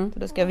 Så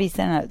då ska jag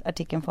visa den här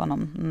artikeln för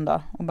honom en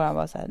dag och bara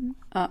vara så här.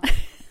 Ja.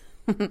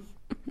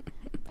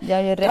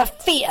 Jag gör rätt. Vad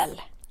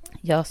fel.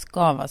 Jag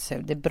ska vara sur.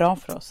 Det är bra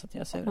för oss att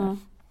jag är sur.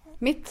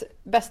 Mitt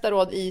bästa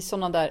råd i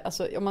sådana där,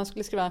 alltså om man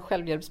skulle skriva en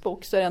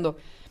självhjälpsbok, så är det ändå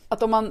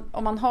att om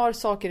man har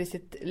saker i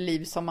sitt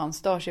liv som man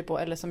stör sig på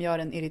eller som gör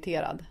en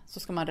irriterad, så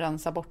ska man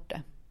rensa bort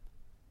det.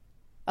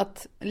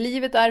 Att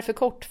livet är för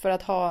kort för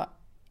att ha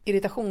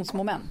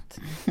irritationsmoment.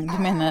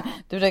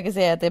 Du försöker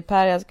säga att det är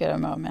Per jag ska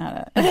göra med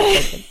här.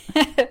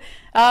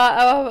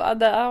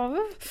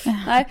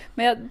 Nej,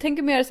 men jag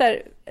tänker mer så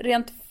här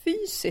rent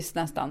fysiskt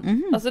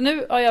nästan. Alltså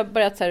nu har jag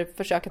börjat så här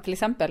försöka till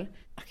exempel.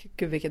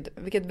 Gud,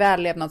 vilket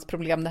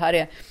vällevnadsproblem det här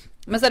är.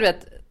 Men så här, du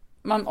vet,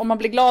 om man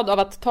blir glad av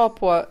att ta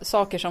på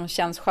saker som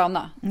känns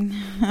sköna.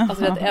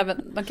 Alltså vet,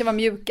 även, de kan vara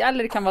mjuka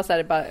eller det kan vara så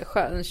här bara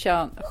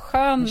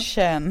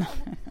kön.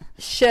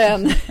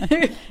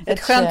 Ett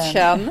skönt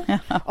kön.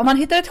 Om man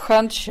hittar ett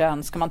skönt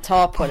kön ska man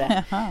ta på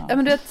det. Ja,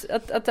 men du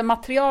vet, att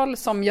material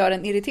som gör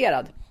en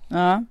irriterad.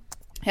 Ja.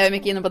 Jag är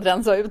mycket inne på att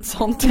rensa ut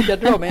sånt i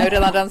garderoben. Jag har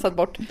redan rensat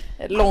bort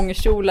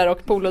långkjolar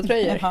och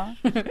polotröjor.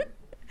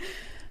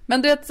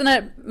 Men du vet, sån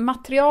här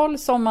material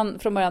som man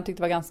från början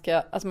tyckte var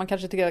ganska... Alltså man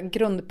kanske tycker att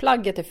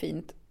grundplagget är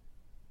fint.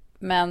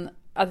 Men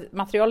att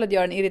materialet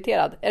gör en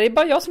irriterad. Är det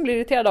bara jag som blir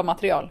irriterad av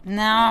material?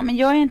 Nej, men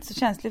jag är inte så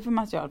känslig för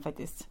material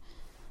faktiskt.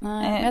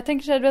 Nej, jag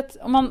tänker så här, du vet,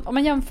 om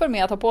man jämför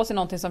med att ha på sig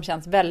någonting som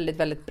känns väldigt,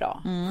 väldigt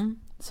bra.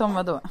 Som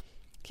vad då?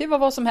 Det kan ju vara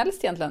vad som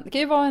helst egentligen. Det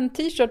kan ju vara en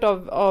t-shirt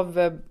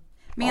av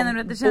menar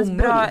du att det känns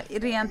bra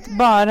rent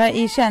bara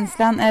i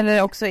känslan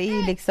eller också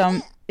i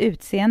liksom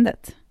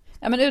utseendet?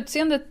 Ja, men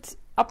utseendet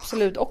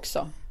absolut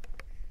också.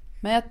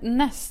 Men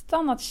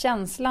nästan att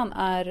känslan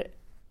är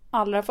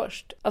allra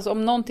först. Alltså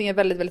om någonting är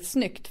väldigt, väldigt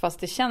snyggt fast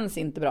det känns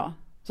inte bra,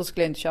 så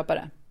skulle jag inte köpa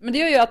det. Men det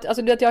gör ju att,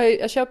 alltså,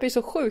 jag köper ju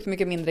så sjukt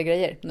mycket mindre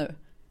grejer nu.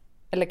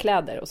 Eller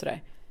kläder och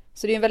sådär.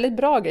 Så det är en väldigt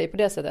bra grej på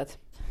det sättet.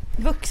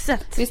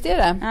 Vuxet. Visst är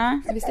det?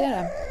 Ja. Visst är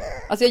det.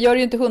 Alltså jag gör det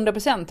ju inte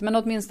 100%, men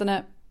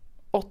åtminstone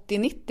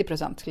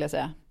 80-90% skulle jag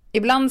säga.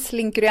 Ibland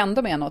slinker det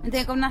ändå med något.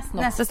 Tänk om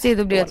nästa steg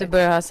då blir att du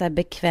börjar ha så här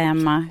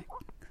bekväma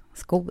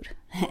skor.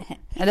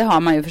 Ja, det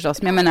har man ju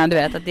förstås. Men jag menar, du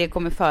vet att det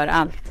kommer för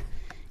allt.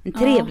 En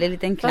trevlig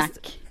liten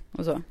klack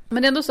och så.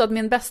 Men det är ändå så att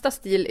min bästa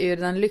stil är ju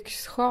den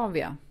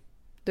lyxsjaviga.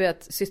 Du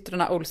vet,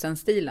 systrarna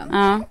Olsen-stilen.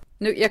 Ja.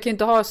 Nu, jag kan ju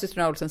inte ha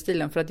systrarna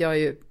Olsen-stilen för att jag är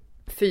ju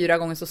 4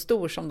 gånger så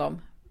stor som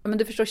dem. Men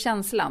du förstår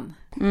känslan.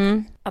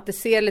 Att det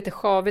ser lite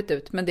sjavigt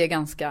ut, men det är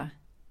ganska...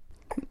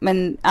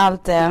 Men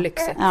allt är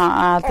lyxigt. Ja,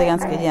 allt är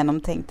ganska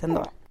genomtänkt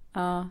ändå.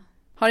 Ja.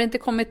 Har inte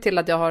kommit till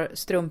att jag har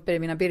strumpor i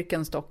mina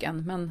Birkenstock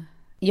än, men...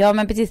 Ja,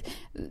 men precis.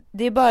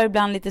 Det är bara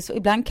ibland lite så.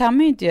 Ibland kan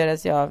man ju inte göra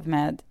sig av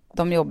med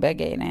de jobbiga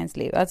grejerna i ens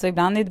liv. Alltså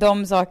ibland är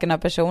de sakerna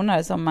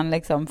personer som man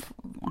liksom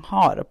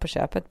har på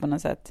köpet på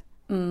något sätt.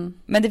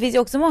 Men det finns ju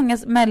också många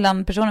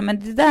mellanpersoner. Men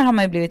det där har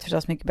man ju blivit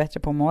förstås mycket bättre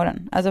på med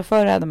åren. Alltså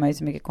förr hade man ju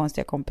så mycket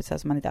konstiga kompisar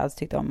som man inte alls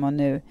tyckte om. Och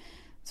nu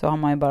så har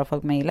man ju bara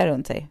folk man gillar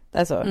runt sig.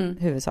 Alltså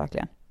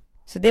huvudsakligen.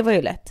 Så det var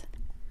ju lätt.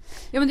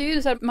 Ja, men det är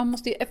ju så här, man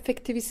måste ju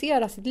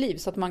effektivisera sitt liv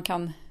så att man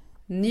kan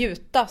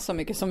njuta så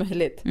mycket som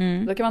möjligt.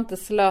 Då kan man inte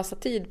slösa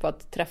tid på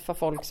att träffa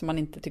folk som man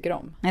inte tycker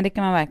om. Nej, det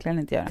kan man verkligen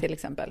inte göra. Till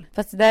exempel.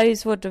 Fast det där är ju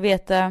svårt att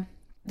veta.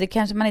 Det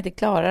kanske man inte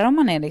klarar om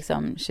man är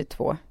liksom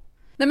 22.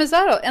 Nej, men så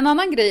här då, en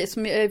annan grej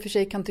som jag i och för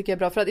sig kan tycka är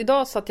bra, för att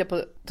idag satt jag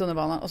på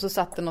tunnelbanan och så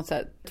satt det något så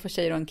här, 2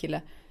 tjejer och en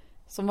kille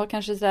som var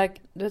kanske så här,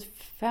 du vet,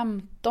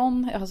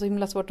 15. Jag har så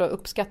himla svårt att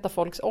uppskatta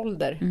folks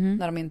ålder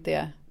när de inte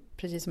är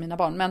precis som mina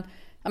barn, men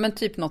ja, men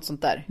typ något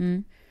sånt där.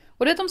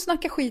 Och det är att de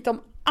snackar skit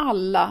om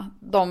alla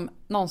de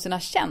någonsin har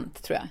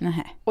känt, tror jag.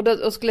 Och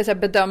då skulle jag säga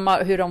bedöma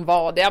hur de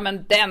var. Ja,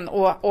 men den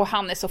och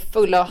han är så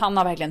full och han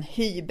har verkligen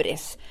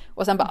hybris.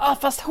 Och sen bara,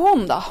 fast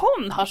hon då?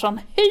 Hon har sån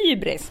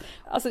hybris.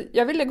 Alltså,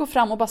 jag ville gå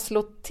fram och bara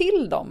slå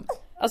till dem.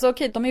 Alltså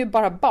okej, de är ju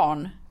bara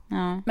barn.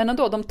 Ja. Men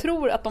ändå, de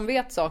tror att de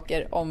vet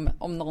saker om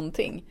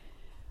någonting.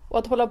 Och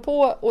att hålla på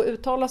och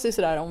uttala sig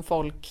sådär om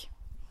folk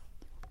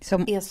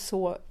som är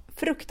så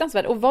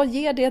fruktansvärt. Och vad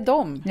ger det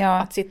dem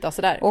att sitta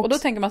sådär? Och då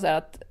tänker man så här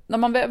att när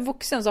man är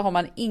vuxen så har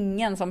man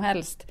ingen som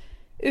helst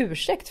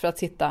ursäkt för att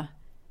sitta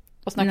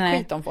och snacka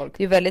skit om folk.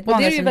 Det är väldigt och många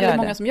det är ju som väldigt gör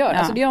många det. som gör.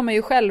 Alltså det gör man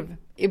ju själv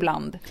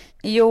ibland.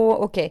 Jo,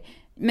 okej.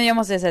 Men jag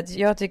måste säga att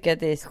jag tycker att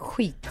det är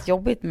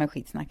skitjobbigt med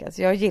skitsnack.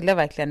 Alltså jag gillar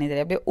verkligen inte det.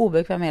 Jag blir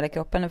obekväm med hela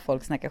kroppen när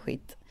folk snackar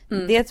skit.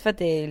 Dels för att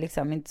det är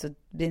liksom inte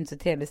så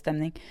trevlig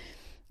stämning.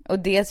 Och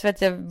dels för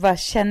att jag bara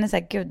känner så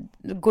här, gud,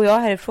 går jag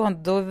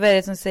härifrån, då är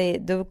det som säger,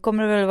 då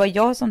kommer det väl vara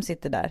jag som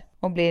sitter där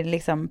och blir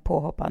liksom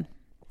påhoppad.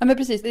 Ja, men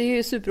precis, det är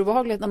ju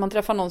superobehagligt när man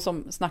träffar någon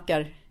som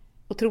snackar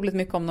otroligt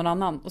mycket om någon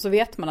annan. Och så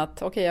vet man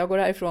att okej, jag går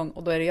härifrån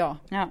och då är det jag.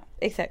 Ja,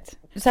 exakt.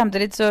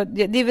 Samtidigt så,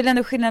 det är väl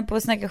ändå skillnad på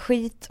att snacka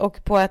skit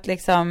och på att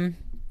liksom,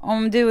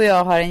 om du och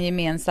jag har en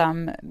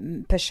gemensam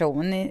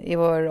person i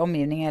vår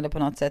omgivning eller på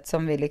något sätt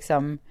som vi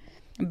liksom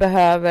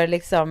behöver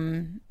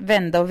liksom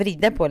vända och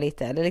vrida på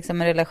lite, eller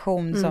liksom en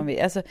relation som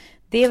vi, alltså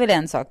det är väl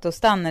en sak, då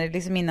stannar det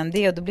liksom innan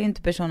det och då blir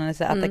inte personen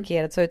så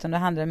attackerad så, utan det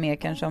handlar mer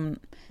kanske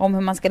om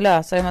hur man ska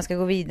lösa, hur man ska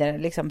gå vidare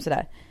liksom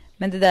sådär.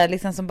 Men det där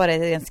liksom som bara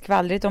är en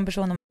skvallrigt om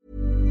personen.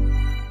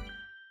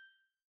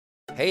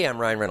 Hey, I'm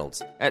Ryan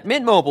Reynolds. At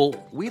Mint Mobile,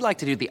 we like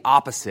to do the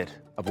opposite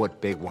of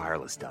what Big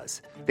Wireless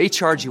does. They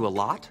charge you a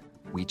lot.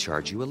 We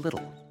charge you a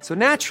little. So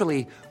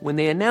naturally, when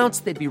they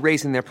announced they'd be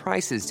raising their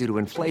prices due to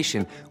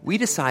inflation, we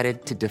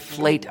decided to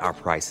deflate our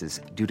prices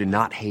due to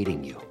not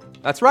hating you.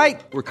 That's right.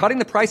 We're cutting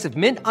the price of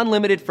Mint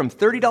Unlimited from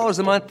 $30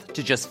 a month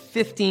to just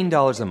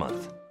 $15 a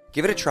month.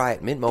 Give it a try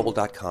at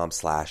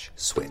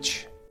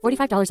mintmobile.com/switch.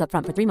 $45 up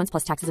front for 3 months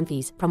plus taxes and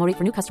fees. Promo rate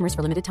for new customers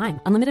for limited time.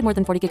 Unlimited more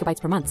than 40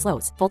 gigabytes per month.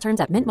 Slows full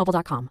terms at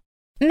mintmobile.com.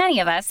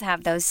 Many of us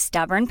have those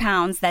stubborn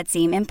pounds that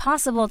seem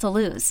impossible to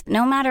lose,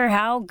 no matter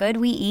how good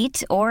we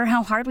eat or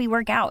how hard we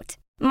work out.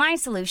 My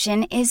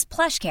solution is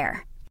PlushCare.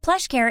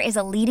 PlushCare is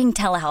a leading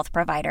telehealth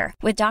provider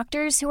with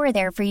doctors who are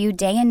there for you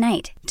day and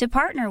night to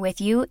partner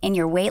with you in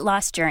your weight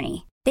loss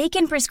journey. They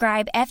can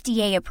prescribe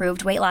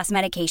FDA-approved weight loss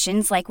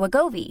medications like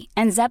Wegovy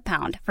and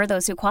Zepbound for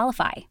those who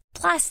qualify.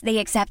 Plus, they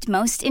accept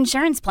most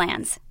insurance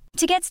plans.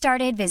 To get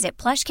started,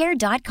 visit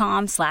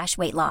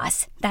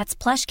plushcare.com/weightloss.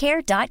 That's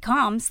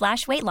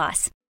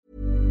plushcare.com/weightloss.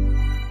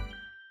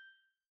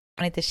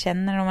 Man inte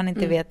känner om man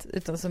inte vet,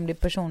 utan som blir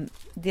person,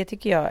 det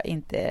tycker jag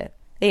inte,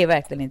 det är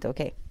verkligen inte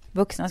okej.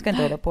 Vuxna ska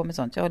inte hålla på med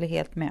sånt, jag håller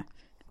helt med.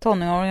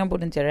 Tonåringar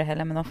borde inte göra det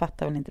heller, men de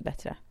fattar väl inte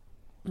bättre.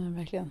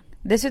 Verkligen.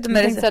 Dessutom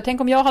är det så här,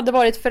 tänk om jag hade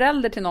varit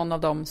förälder till någon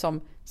av dem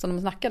som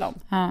de snackade om.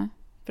 Ja.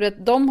 För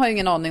att de har ju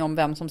ingen aning om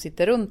vem som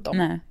sitter runt dem.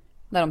 Nej.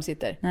 När de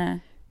sitter. Nej.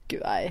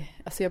 Gud, nej.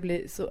 Alltså jag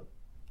blir så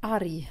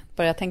arg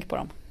bara jag tänker på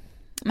dem.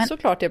 Men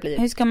såklart jag blir.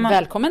 Hur ska man...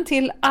 Välkommen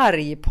till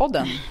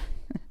Argpodden.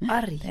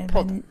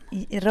 Argpodden.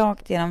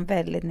 Rakt igenom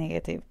väldigt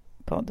negativ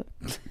podd.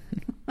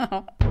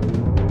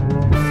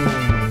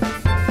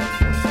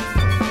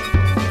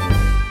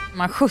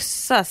 Man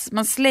skjutsas,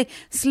 man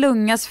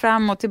slungas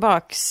fram och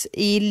tillbaks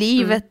i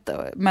livet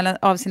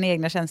av sina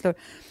egna känslor.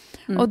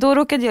 Och då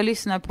råkade jag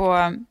lyssna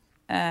på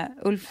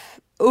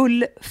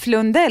Ulf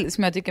Lundell,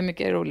 som jag tycker är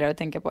mycket roligare att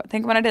tänka på.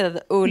 Tänk om man hade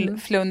hetat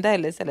Ulf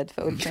Lundell istället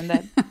för Ulf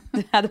Lundell.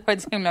 Det hade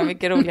varit så himla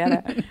mycket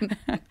roligare.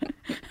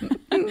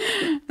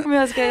 Om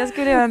jag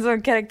skulle göra en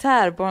sån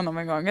karaktär på honom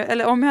en gång.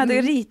 Eller om jag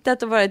hade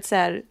ritat och varit så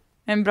här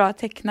en bra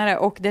tecknare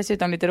och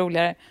dessutom lite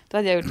roligare, då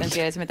hade jag gjort en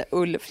serie som heter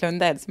Ulf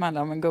Lundell, som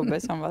handlar om en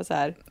gubbe som var så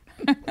här.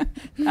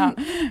 Ja,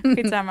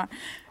 skitsamma.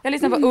 Jag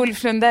lyssnade på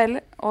Ulf Lundell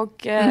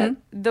och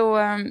då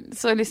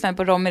så lyssnade jag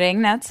på Rom i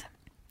regnet.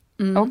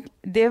 Och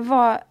det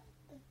var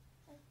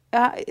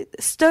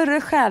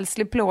större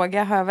själslig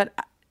plåga har jag väl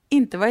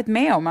inte varit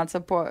med om,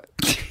 alltså på,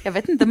 jag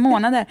vet inte,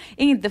 månader.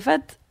 Inte för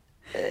att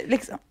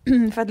liksom,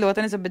 för att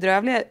låten är så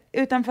bedrövlig,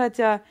 utan för att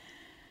jag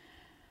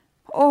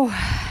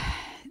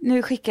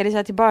nu skickades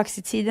jag tillbaka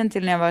i tiden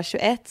till när jag var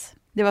 21.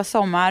 Det var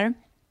sommar.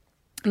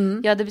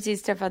 Jag hade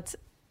precis träffat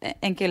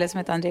en kille som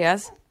heter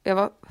Andreas. Jag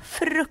var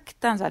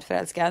fruktansvärt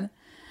förälskad.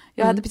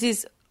 Jag hade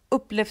precis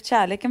upplevt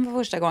kärleken för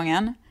första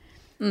gången.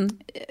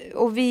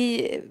 Och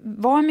vi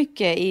var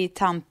mycket i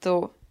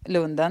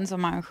Tanto-Lunden,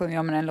 som man sjunger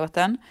om i den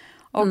låten.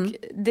 Och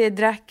det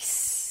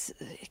dracks,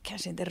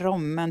 kanske inte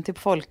rom, men typ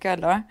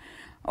folköl då.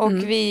 Och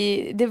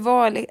det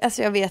var,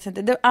 alltså jag vet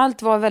inte,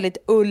 allt var väldigt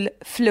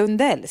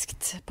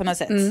ullflundelskt på något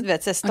sätt. Du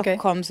vet, så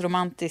Stockholms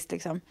romantiskt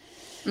liksom.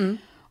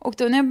 Och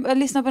då när jag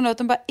lyssnade på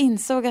låten bara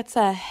insåg att så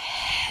här,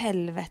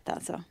 helvete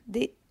alltså.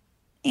 Det är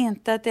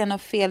inte att det är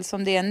något fel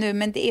som det är nu,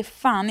 men det är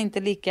fan inte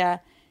lika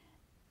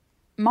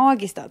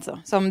magiskt alltså,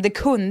 som det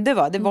kunde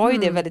vara. Det var ju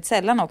det väldigt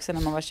sällan också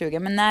när man var 20,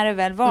 men när det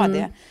väl var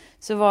det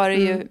så var det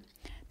ju,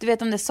 du vet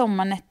de där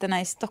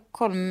sommarnätterna i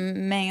Stockholm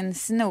med en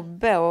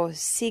snubbe och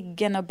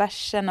ciggen och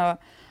bärsen och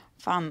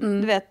fan,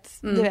 du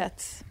vet.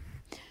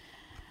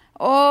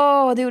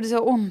 Det gjorde så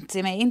ont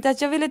i mig. Inte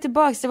att jag ville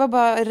tillbaka, det var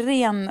bara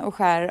ren och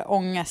skär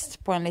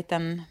ångest på en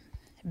liten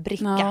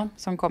bricka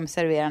som kom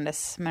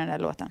serverandes med den där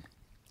låten.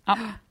 Ja.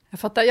 Jag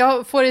fattar.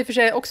 Jag får i och för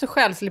sig också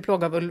själslig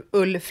plåga av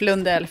Ulf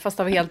Lundell, fast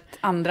av helt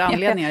andra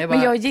anledningar.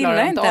 Men jag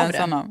gillar inte ens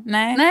honom.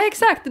 Nej,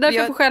 exakt. Det är därför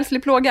jag får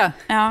själslig plåga.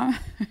 Ja.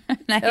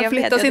 Nej, jag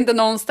flyttas inte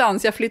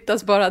någonstans. Jag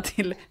flyttas bara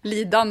till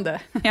lidande.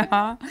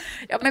 Ja,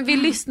 men vi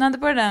lyssnade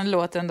på den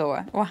låten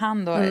då. Och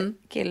han då,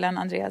 killen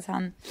Andreas,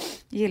 han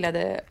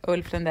gillade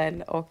Ulf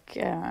Lundell. Och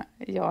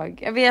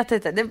jag vet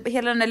inte.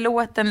 Hela den där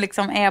låten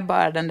liksom är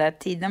bara den där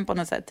tiden på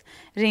något sätt.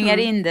 Ringar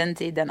in den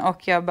tiden.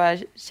 Och jag bara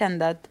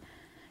kände att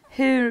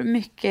hur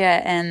mycket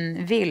jag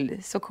än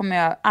vill så kommer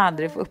jag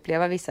aldrig få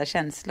uppleva vissa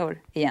känslor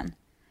igen.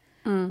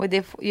 Och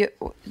det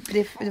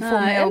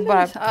får mig att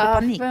bara få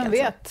panik. Vem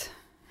vet?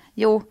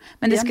 Jo,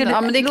 men det skulle...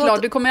 Ja, men det är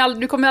klart, du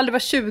kommer aldrig vara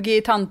 20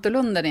 i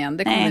Tantolunden igen.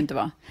 Det kommer det inte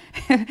vara.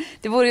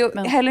 Det vore ju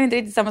heller inte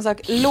riktigt samma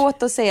sak.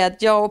 Låt oss säga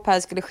att jag och Per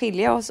skulle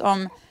skilja oss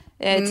om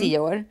 10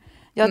 år.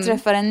 Jag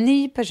träffar en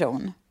ny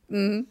person.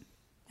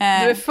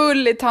 Du är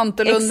full i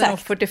Tantolunden och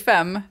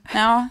 45.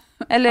 Ja,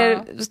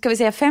 eller ska vi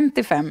säga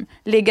 55.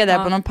 Ligga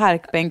där på någon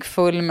parkbänk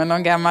full med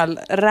någon gammal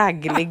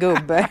ragglig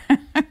gubbe.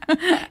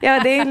 Ja,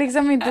 det är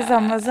liksom inte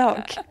samma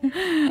sak.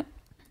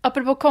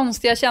 Apropå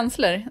konstiga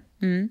känslor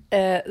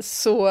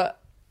så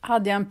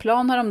hade jag en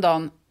plan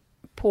häromdagen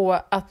på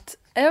att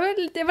jag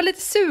var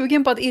lite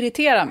sugen på att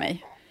irritera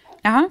mig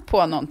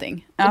på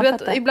någonting. Ja, du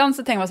vet, ibland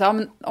så tänker man så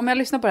här, om jag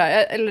lyssnar på det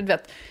här, eller du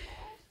vet,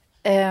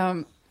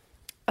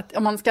 att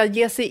om man ska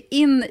ge sig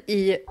in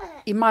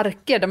i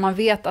marker där man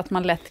vet att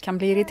man lätt kan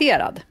bli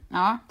irriterad.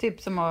 Ja,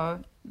 typ som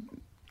att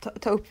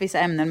ta upp vissa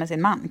ämnen med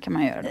sin man kan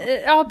man göra då.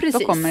 Ja,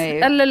 precis. Då kommer det ju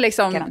eller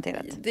liksom,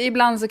 garanterat.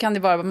 Ibland så kan det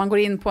vara att man går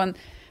in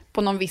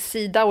på någon viss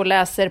sida och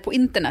läser på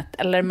internet,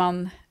 eller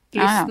man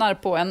lyssnar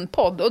på en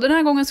podd. Och den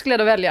här gången skulle jag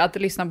då välja att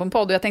lyssna på en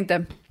podd, och jag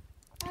tänkte,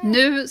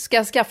 nu ska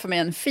jag skaffa mig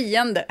en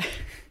fiende.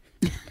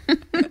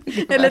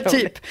 Eller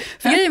typ.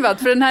 För grejen var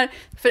att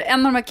för en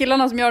av de här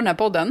killarna som gör den här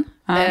podden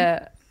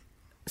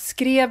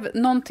skrev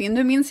någonting,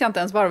 nu minns jag inte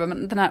ens vad det var,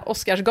 men den här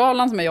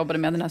Oscarsgalan som jag jobbade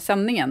med, den här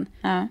sändningen.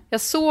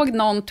 Jag såg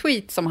någon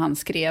tweet som han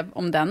skrev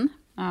om den,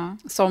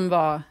 som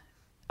var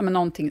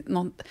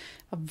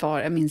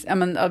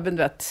du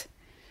vet,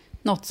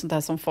 något sånt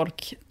där som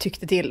folk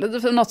tyckte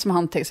till. Något som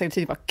han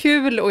tyckte var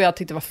kul och jag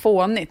tyckte var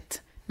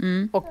fånigt.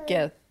 Och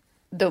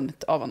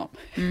dumt av honom.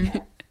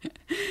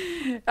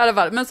 I alla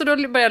fall. Men så då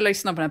började jag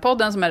lyssna på den här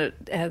podden som är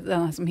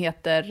den här som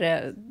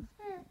heter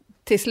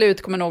Till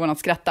slut kommer någon att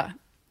skratta.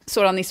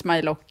 Soran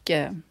Ismail och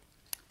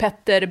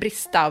Petter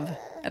Bristav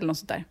eller något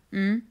sånt där.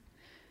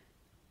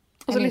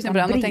 Och så lyssnade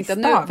jag på den och tänkte att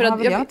nu... För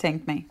att jag har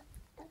tänkt mig.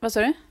 Vad sa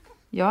du?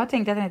 Jag har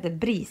tänkt att den heter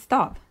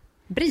Bristav.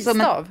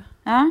 Bristav?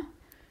 Ja.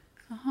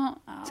 Aha,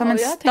 som en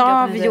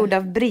stav gjord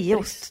av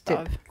brieost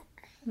typ.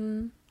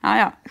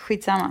 Ja,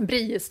 skitsamma.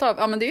 Briestav,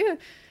 ja men det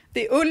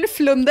är Ulf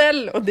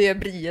Lundell och det är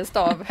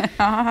Briestav.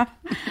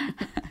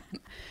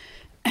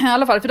 I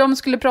alla fall, för de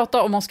skulle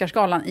prata om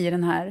Oscarsgalan i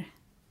den här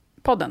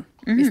podden,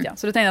 visste jag.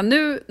 Så då tänkte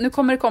jag, nu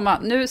kommer det komma.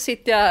 Nu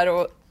sitter jag här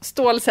och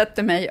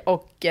stålsätter mig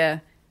och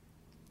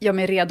gör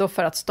mig redo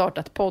för att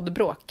starta ett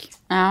poddbråk.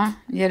 Ja,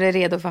 gör dig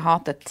redo för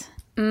hatet.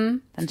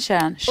 Den sköna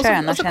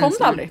känslan. Och så kom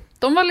det aldrig.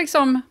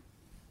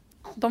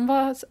 De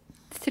var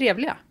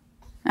trevliga.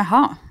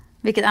 Jaha,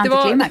 vilket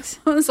antiklimax.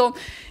 Det var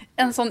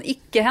en sån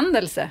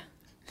icke-händelse.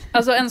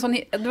 Alltså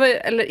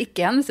eller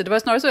icke-händelse. Det var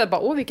snarare så att jag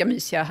bara, vilka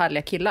mysiga,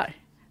 härliga killar.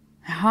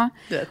 Jaha.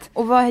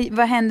 Och vad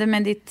hände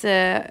med ditt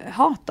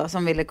hat då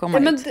som ville komma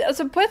ut? Men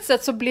alltså, på ett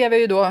sätt så blev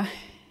jag ju då...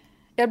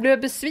 Jag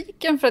blev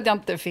besviken för att jag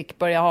inte fick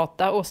börja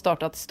hata och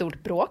starta ett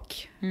stort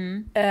bråk.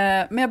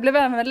 Men jag blev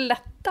även väldigt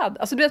lättad.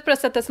 Alltså du vet på det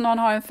sättet som någon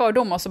har en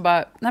fördom och så bara,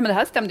 nej men det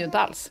här stämde ju inte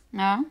alls.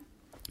 Ja.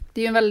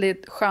 Det är ju en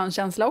väldigt skön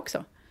känsla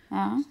också.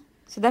 Ja.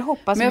 Så där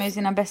hoppas man i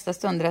sina bästa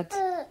stunder att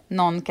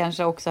någon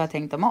kanske också har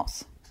tänkt om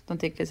oss. De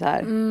tycker så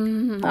här.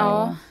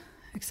 Ja,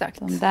 exakt.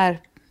 De där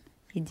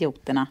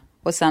idioterna.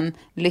 Och sen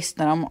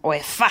lyssnar de och är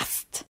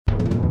fast.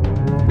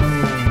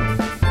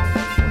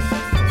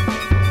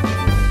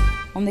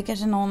 Om det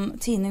kanske är någon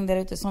tidning där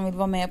ute som vill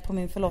vara med på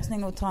min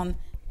förlossning och ta en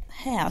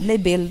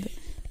härlig bild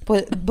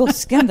på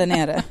busken där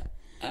nere.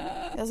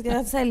 Jag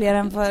ska sälja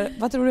den för,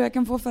 vad tror du jag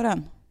kan få för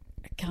den?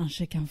 Jag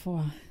kanske kan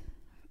få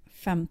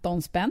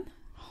 15 spänn.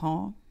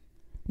 Ja.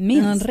 En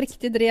Minst.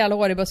 riktigt rejäl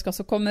håribuska,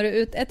 så kommer det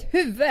ut ett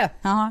huvud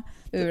Ja.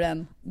 ur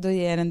den. Då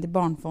ger jag den till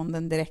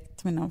barnfonden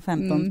direkt med de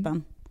 15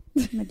 spänn.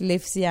 Med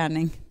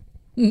livsgärning.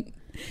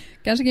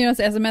 Kanske kan göra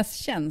en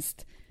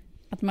sms-tjänst.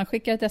 Att man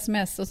skickar ett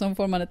sms och så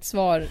får man ett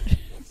svar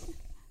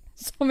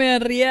som är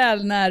en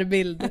rejäl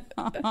närbild.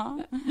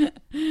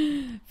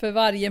 För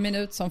varje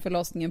minut som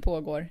förlossningen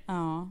pågår.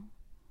 Ja.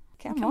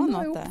 Kan Kan vara man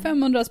ha något ihop där.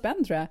 500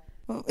 spänn tror jag.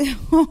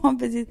 Ja,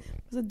 precis.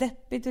 Och så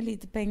deppigt och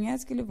lite pengar jag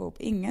skulle få upp.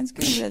 Ingen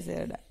skulle vilja se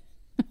det där.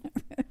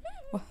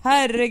 Och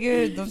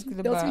herregud, de skulle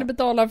bara... Jag skulle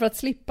betala för att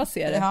slippa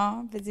se det.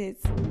 Ja, precis.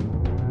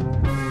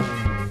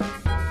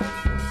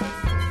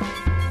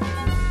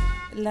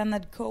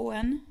 Leonard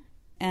Cohen,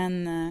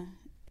 en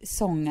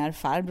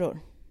sångarfarbror.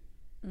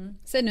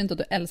 Säg nu inte att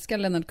du älskar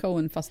Leonard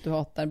Cohen fast du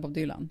hatar Bob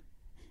Dylan.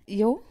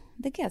 Jo,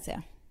 det kan jag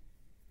säga.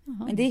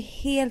 Men det är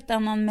helt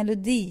annan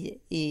melodi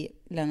i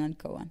Leonard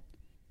Cohen.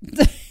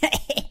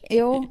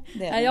 Jo,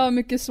 det är Nej, det. jag har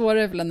mycket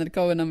svårare för Leonard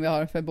Cohen än vi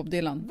har för Bob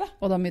Dylan. Va?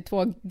 Och de är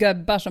två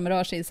gubbar som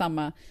rör sig i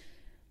samma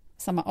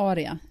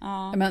aria.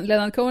 Ja. Men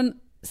Leonard Cohen,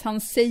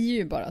 han säger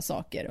ju bara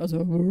saker. Och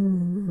så...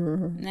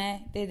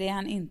 Nej, det är det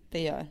han inte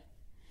gör.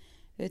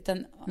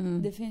 Utan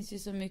det finns ju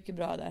så mycket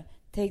bra där.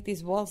 Take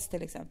This Waltz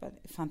till exempel.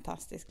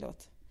 Fantastisk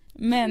låt.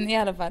 Men i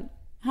alla fall,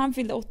 han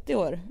fyllde 80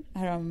 år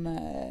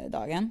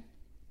häromdagen.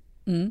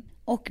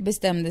 Och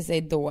bestämde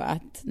sig då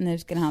att nu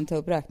ska han ta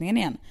upp rökningen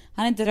igen.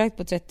 Han har inte rökt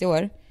på 30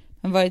 år.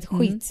 Han varit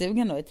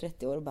skitsugen då i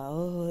 30 år och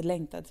bara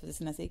längtat för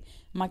sina cigg.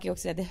 Man kan ju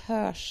också säga att det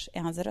hörs i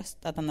hans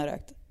röst att han har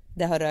rökt.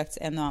 Det har rökts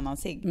en och annan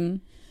cigg.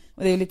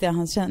 Och det är ju lite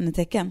hans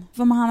kännetecken.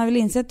 För han har väl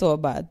insett då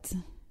bara att...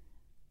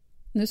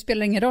 Nu spelar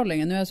det ingen roll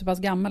längre. Nu är jag så pass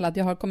gammal att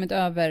jag har kommit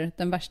över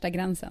den värsta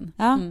gränsen.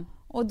 Ja,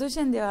 och då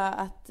kände jag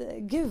att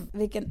gud,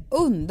 vilken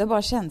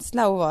underbar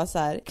känsla att vara så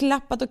här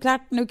klappat och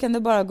klart, nu kan du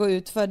bara gå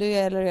ut för det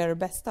eller göra det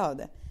bästa av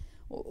det.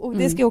 Och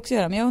det ska jag också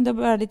göra, men jag undrar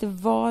bara lite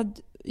vad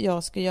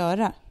jag ska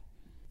göra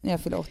när jag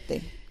fyller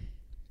 80.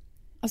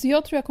 Alltså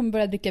jag tror jag kommer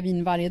börja dricka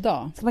vin varje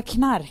dag. Ska man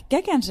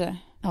knarka kanske?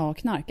 Ja,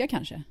 knarka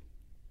kanske.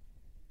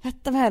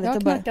 Detta var härligt Jag har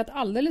att bara... knarkat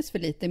alldeles för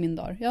lite i min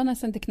dag. Jag har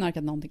nästan inte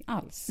knarkat någonting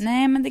alls.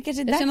 Nej, men det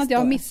kanske är Jag dags känner att jag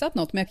har då. missat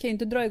något, men jag kan ju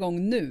inte dra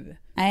igång nu.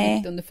 Nej.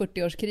 Mitt under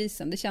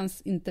 40-årskrisen. Det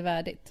känns inte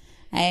värdigt.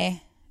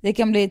 Nej, det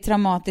kan bli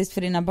traumatiskt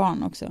för dina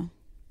barn också.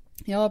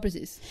 Ja,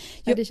 precis.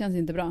 Ja, det känns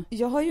inte bra.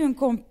 Jag har ju en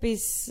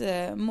kompis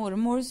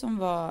mormor som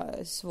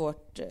var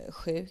svårt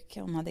sjuk.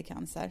 Hon hade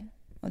cancer.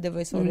 Och det var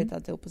ju sorgligt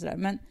alltihop och sådär.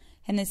 Men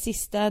hennes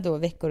sista då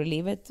veckor i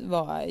livet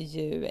var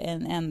ju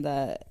en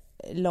enda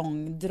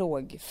lång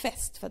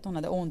drogfest. För att hon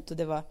hade ont och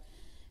det var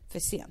för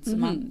sent. Så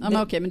Men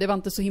okej, men det var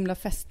inte så himla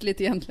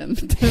festligt egentligen.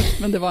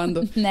 Men det var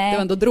ändå, Nej, det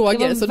var ändå droger.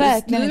 det var så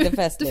verkligen du, inte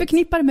festligt. Du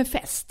förknippar det med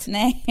fest.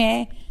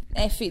 Nej,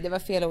 fy, det var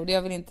fel ord.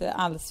 Jag vill inte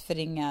alls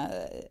förringa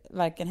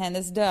varken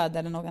hennes död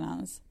eller någon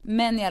annans.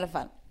 Men i alla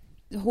fall,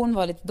 hon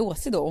var lite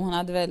dåsig då. Hon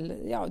hade väl,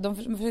 ja, de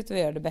försökte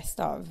göra det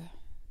bästa av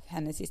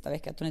hennes sista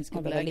vecka, att hon inte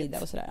skulle behöva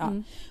lida och sådär. Ja.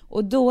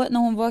 Och då, när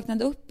hon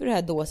vaknade upp ur det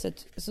här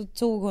dåset, så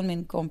tog hon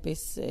min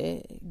kompis,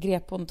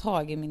 grep hon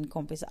tag i min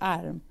kompis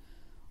arm.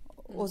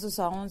 Och så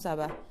sa hon så här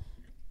bara,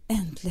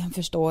 äntligen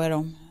förstår jag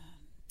dem.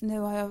 Nu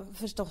har jag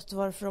förstått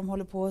varför de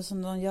håller på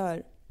som de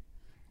gör.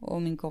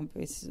 Och min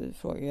kompis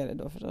frågade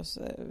då förstås,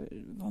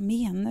 vad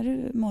menar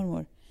du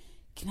mormor?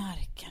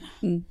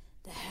 Knarkarna.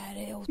 Det här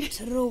är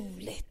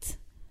otroligt.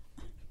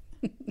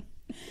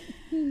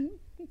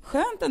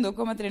 Skönt ändå att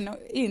komma till den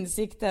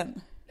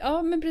insikten.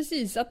 Ja, men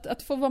precis.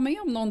 Att få vara med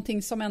om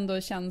någonting som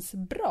ändå känns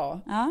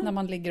bra. Ja. När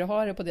man ligger och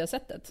har det på det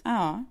sättet.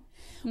 Ja.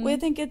 Och jag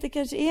tänker att det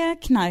kanske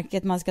är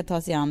knarket man ska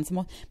ta sig an.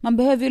 Man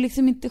behöver ju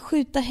liksom inte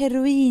skjuta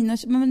heroin.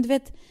 Men du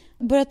vet,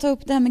 börja ta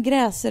upp det här med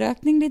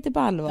gräsrökning lite på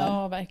allvar.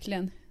 Ja,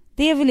 verkligen.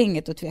 Det är väl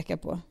inget att tveka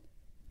på.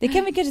 Det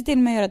kan vi kanske till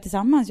och med göra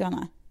tillsammans,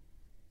 Johanna.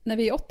 När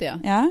vi är 80,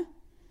 Ja.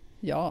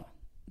 Ja,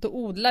 då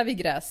odlar vi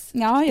gräs.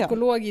 Ja.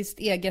 Ekologiskt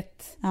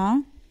eget.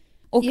 Ja.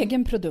 Och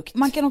Egen produkt.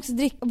 man kan också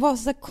vara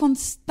så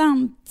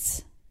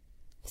konstant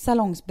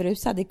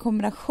salongsberusad i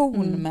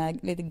kombination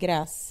med lite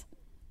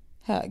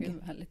gräshög. Gud,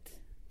 vad härligt.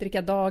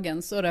 Dricka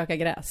dagens och röka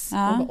gräs.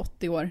 Ja. Och vara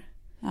 80 år.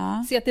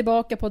 Ja. Se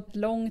tillbaka på ett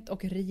långt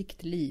och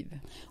rikt liv.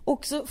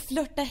 Också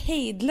flörta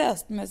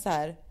hejdlöst med så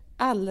här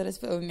alldeles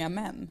för unga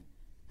män.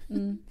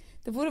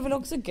 Det vore väl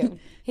också kul.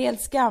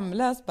 Helt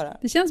skamlöst bara.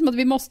 Det känns som att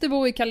vi måste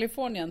bo i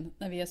Kalifornien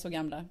när vi är så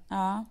gamla.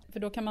 Ja. För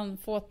då kan man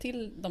få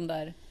till de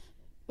där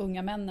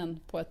unga männen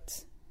på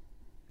ett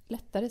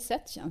lättare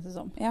sätt, känns det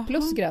som. Jaha.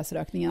 Plus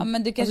gräsrökningen. Ja,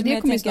 men du kanske alltså det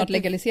mer kommer ju tänker snart att det-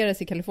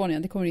 legaliseras i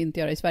Kalifornien. Det kommer det inte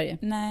göra i Sverige.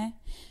 Nej,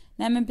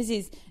 men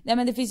precis. Nej,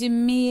 men det finns ju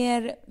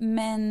mer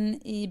män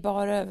i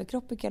bara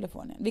överkropp i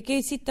Kalifornien. Vi kan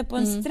ju sitta på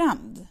en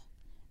strand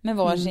med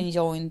varsin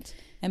joint,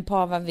 en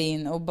pava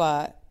vin och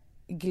bara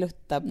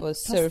glutta på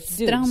surf Fast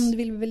dudes. strand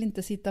vill vi väl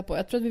inte sitta på.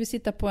 Jag tror att vi vill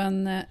sitta på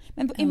en...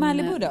 Men i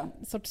Malibu då?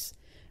 Sorts,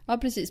 ja,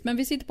 precis. Men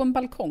vi sitter på en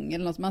balkong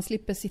eller något. Man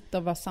slipper sitta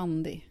och vara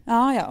sandig.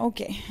 Ja,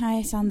 okej.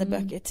 Nej, sand är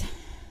bökigt.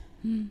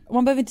 Och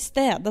man behöver inte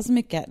städa så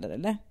mycket heller,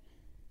 eller?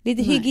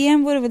 Lite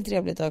hygien vore väl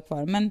trevligt att ha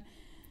kvar, men...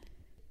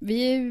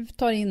 Vi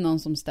tar in någon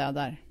som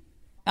städar.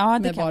 Ja, det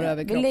med kan bara vi.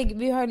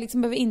 överkropp. Vi har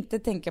liksom, behöver inte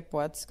tänka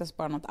på att ska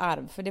spara något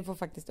arv. För det får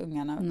faktiskt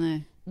ungarna.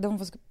 Nej. De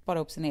får spara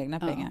upp sina egna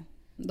pengar.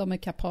 De är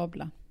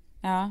kapabla.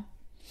 Ja.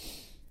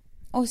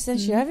 Och sen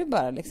kör vi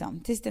bara liksom.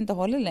 Tills det inte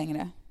håller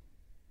längre.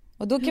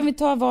 Och då kan vi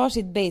ta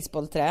varsitt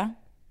baseballträ.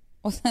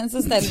 Och sen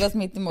så ställer vi oss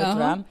mitt emot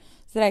varandra.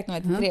 Så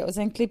räknar vi till 3. Och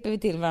sen klipper vi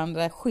till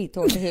varandra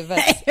skithårt i huvudet.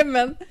 Nej,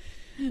 men...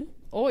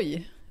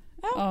 Oj.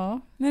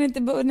 Ja. När det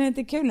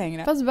inte är kul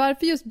längre. Fast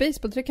varför just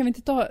baseballträ kan vi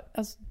inte ta...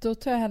 Alltså, då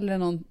tar jag hellre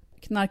någon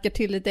knarkar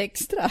till lite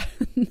extra.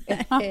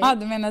 Ja,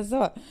 du menar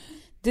så.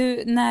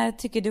 Du, när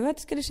tycker du att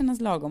det skulle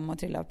kännas lagom att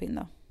trilla av pinn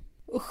då?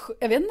 Usch,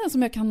 jag vet inte ens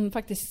om jag kan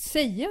faktiskt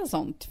säga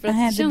sånt. För att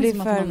Nej, det det känns blir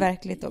som för att man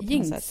verkligt då,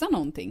 jinxar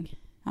någonting.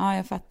 Ja,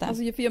 jag fattar.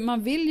 Alltså, för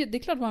man vill ju, det är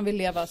klart man vill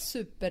leva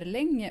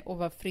superlänge och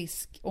vara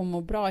frisk och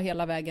må bra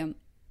hela vägen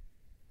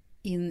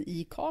in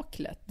i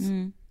kaklet.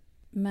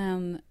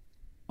 Men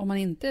om man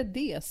inte är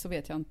det så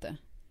vet jag inte.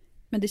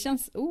 Men det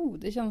känns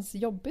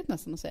jobbigt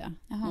nästan att säga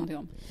någonting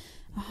om.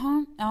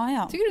 Jaha,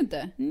 ja. Tycker du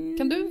inte?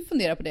 Kan du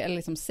fundera på det eller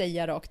liksom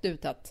säga rakt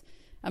ut att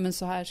ja, men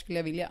så här skulle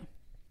jag vilja?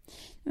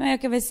 Men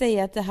jag kan väl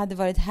säga att det hade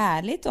varit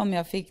härligt om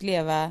jag fick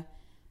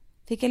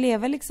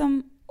leva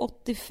liksom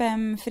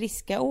 85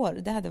 friska år.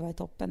 Det hade varit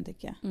toppen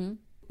tycker jag.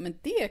 Men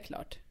det är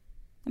klart.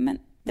 Men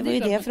det var ju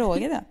det jag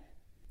frågade.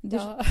 Du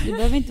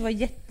behöver inte vara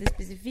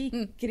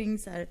jättespecifik kring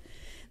så här.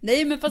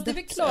 Nej, men fast det är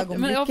väl klart.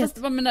 Men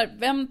vad menar,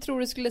 vem tror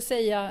du skulle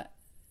säga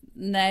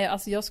nej,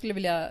 alltså jag skulle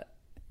vilja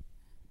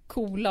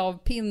coola av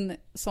pinn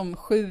som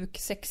sjuk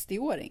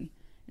 60-åring.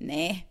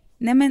 Nej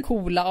men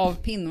coola av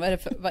pinn, vad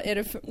är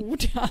det för ord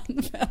du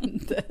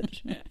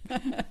använder?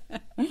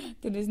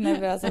 Du är så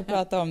nervös att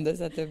prata om det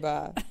så att du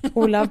bara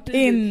coola av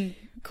pinn.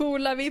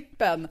 Coola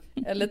vippen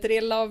eller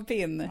trilla av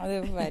pinn. Ja,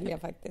 du får välja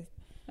faktiskt.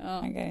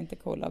 Ja. Man kan inte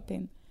coola av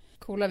pinn.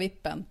 Coola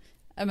vippen.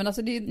 Men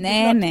alltså det är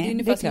nej,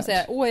 ungefär som att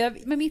säga,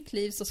 med mitt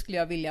liv så skulle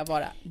jag vilja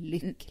vara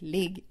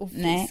lycklig och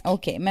frisk. Nej,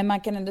 okej. Men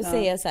man kan ändå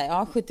säga så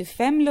här,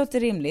 75 låter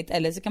rimligt.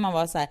 Eller så kan man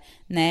vara så här,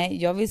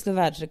 nej, jag vill slå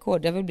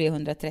världsrekord. Jag vill bli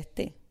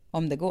 130,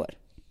 om det går.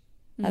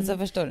 Alltså,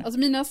 förstår du? Alltså,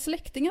 mina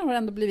släktingar har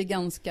ändå blivit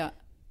ganska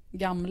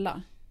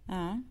gamla.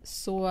 Ja.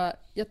 Så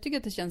jag tycker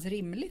att det känns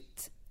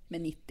rimligt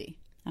med 90.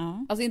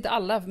 Ja. Alltså inte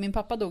alla, för min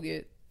pappa dog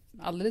ju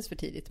alldeles för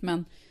tidigt.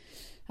 Men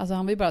alltså,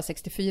 han var ju bara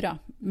 64.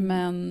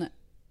 Men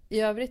i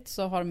övrigt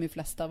så har de ju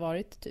flesta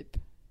varit typ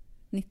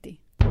 90.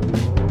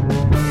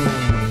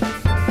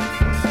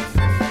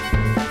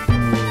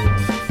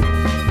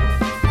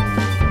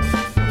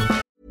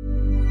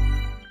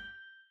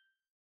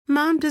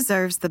 Mom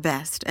deserves the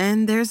best,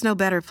 and there's no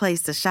better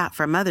place to shop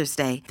for Mother's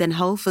Day than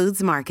Whole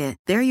Foods Market.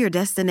 They're your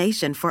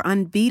destination for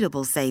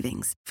unbeatable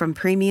savings, from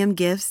premium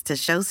gifts to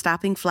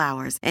show-stopping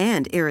flowers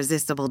and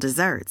irresistible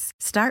desserts.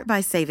 Start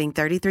by saving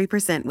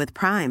 33% with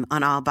Prime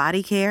on all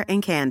body care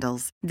and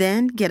candles.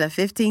 Then get a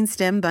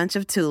 15-stem bunch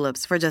of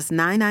tulips for just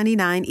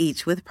 $9.99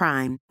 each with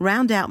Prime.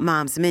 Round out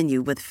Mom's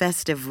menu with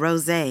festive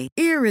rosé,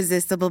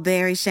 irresistible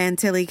berry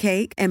chantilly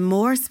cake, and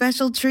more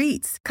special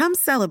treats. Come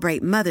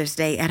celebrate Mother's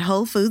Day at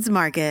Whole Foods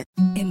Market.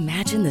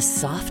 Imagine the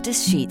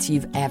softest sheets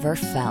you've ever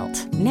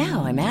felt.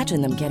 Now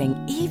imagine them getting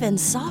even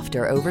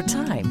softer over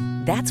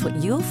time. That's what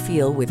you'll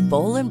feel with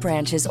Boll &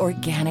 Branch's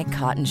organic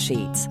cotton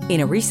sheets.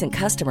 In a recent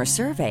customer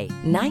survey,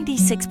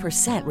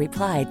 96%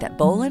 replied that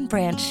Boll &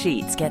 Branch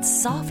sheets get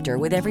softer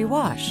with every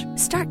wash.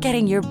 Start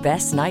getting your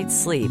best night's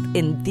sleep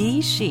in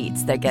these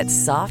sheets that get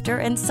softer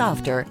and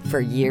softer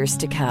for years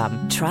to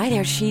come. Try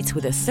their sheets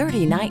with a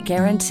 30-night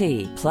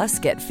guarantee. Plus,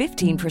 get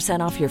 15%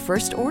 off your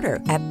first order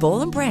at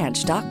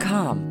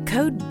bollandbranch.com.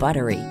 Code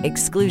BUTTERY.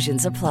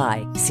 Exclusions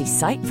apply. See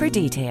site for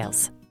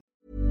details.